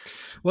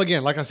 Well,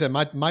 again, like I said,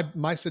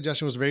 my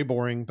suggestion was very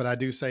boring, but I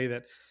do say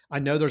that I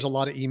know there's a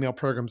lot of email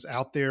programs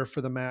out there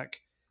for the Mac,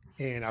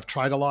 and I've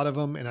tried a lot of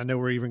them, and I know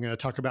we're even going to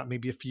talk about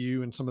maybe a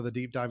few in some of the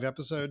deep dive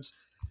episodes.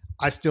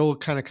 I still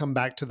kind of come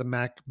back to the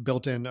Mac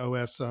built-in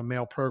OS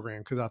Mail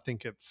program because I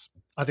think it's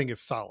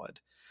solid.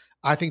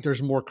 I think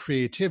there's more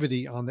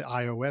creativity on the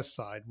iOS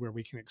side where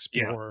we can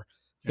explore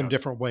some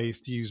different ways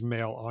to use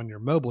mail on your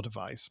mobile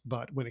device.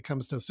 But when it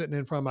comes to sitting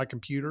in front of my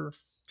computer,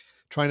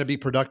 trying to be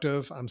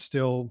productive,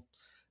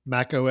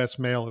 Mac OS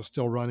Mail is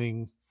still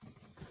running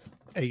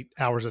 8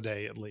 hours a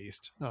day at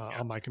least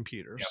on my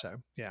computer. Yep. So,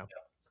 yeah.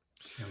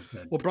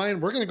 Well,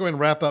 Brian, we're going to go ahead and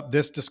wrap up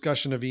this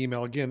discussion of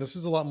email. Again, this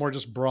is a lot more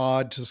just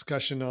broad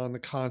discussion on the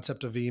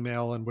concept of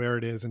email and where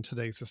it is in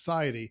today's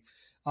society.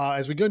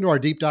 As we go into our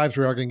deep dives,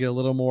 we are going to get a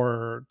little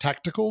more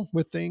tactical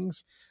with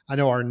things. I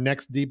know our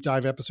next deep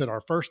dive episode,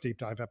 our first deep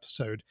dive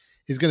episode,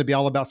 is going to be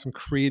all about some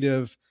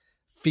creative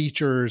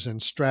features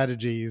and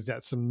strategies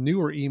that some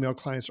newer email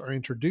clients are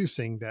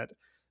introducing that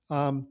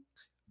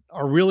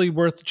are really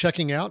worth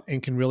checking out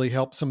and can really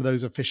help some of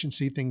those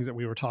efficiency things that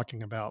we were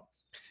talking about.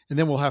 And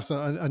then we'll have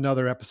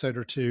another episode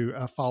or two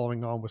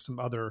following on with some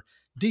other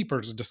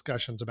deeper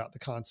discussions about the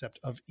concept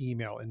of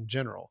email in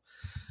general.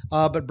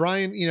 But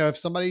Brian, if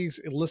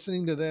somebody's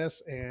listening to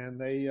this and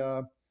they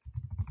are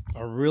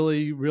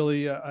really,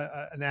 really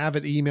an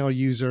avid email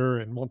user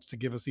and wants to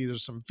give us either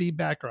some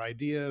feedback or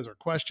ideas or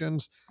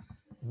questions,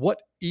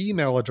 what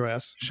email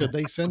address should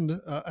they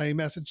send a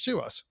message to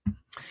us?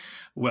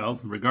 Well,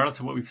 regardless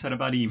of what we've said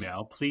about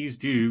email, please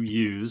do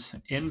use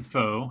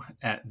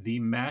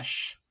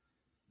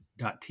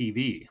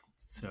info@themesh.tv.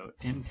 So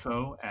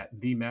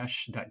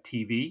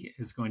info@themesh.tv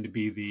is going to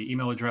be the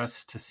email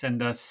address to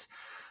send us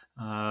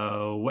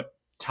what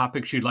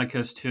topics you'd like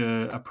us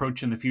to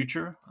approach in the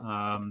future.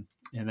 And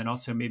then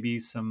also maybe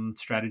some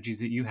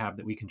strategies that you have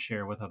that we can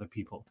share with other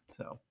people.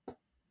 So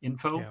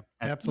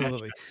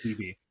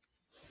info@themesh.tv.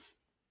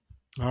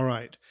 All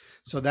right.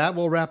 So that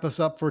will wrap us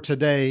up for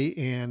today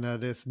in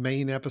this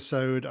main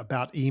episode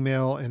about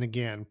email. And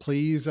again,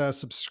 please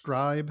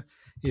subscribe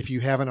if you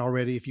haven't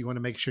already, if you want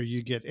to make sure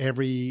you get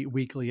every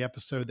weekly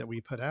episode that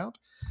we put out.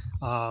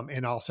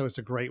 And also it's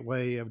a great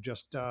way of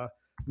just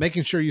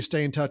making sure you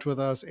stay in touch with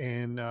us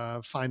and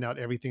find out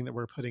everything that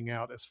we're putting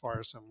out as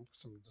far as some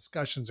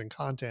discussions and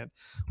content.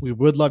 We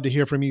would love to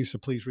hear from you, so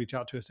please reach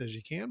out to us as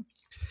you can.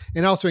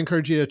 And I also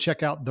encourage you to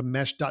check out the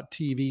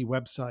mesh.tv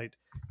website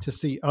to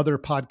see other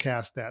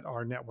podcasts that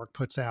our network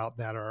puts out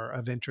that are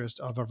of interest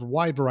of a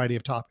wide variety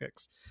of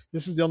topics.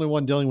 This is the only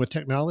one dealing with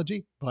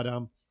technology, but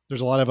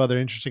there's a lot of other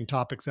interesting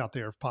topics out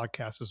there of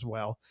podcasts as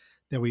well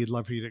that we'd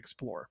love for you to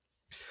explore.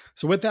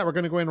 So with that, we're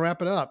going to go ahead and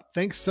wrap it up.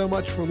 Thanks so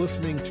much for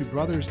listening to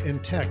Brothers in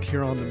Tech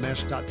here on the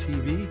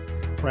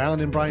Mesh.tv. For Alan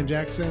and Brian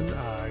Jackson,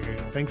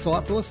 thanks a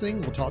lot for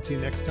listening. We'll talk to you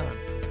next time.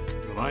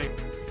 Bye-bye.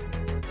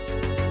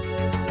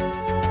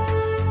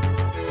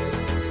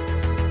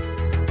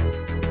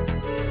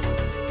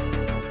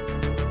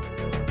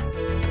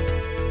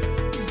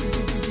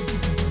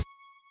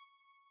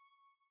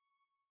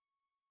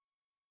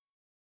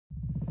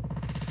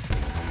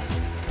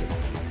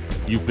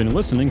 You've been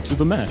listening to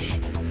The Mesh,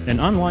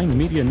 an online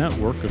media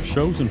network of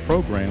shows and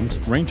programs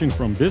ranging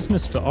from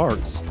business to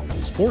arts,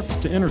 sports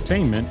to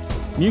entertainment,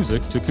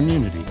 music to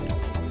community.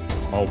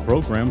 All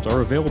programs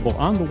are available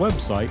on the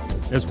website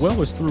as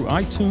well as through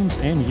iTunes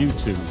and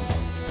YouTube.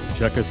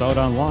 Check us out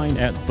online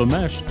at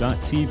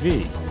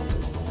themesh.tv.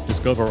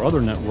 Discover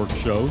other network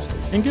shows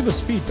and give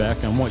us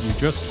feedback on what you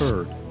just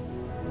heard.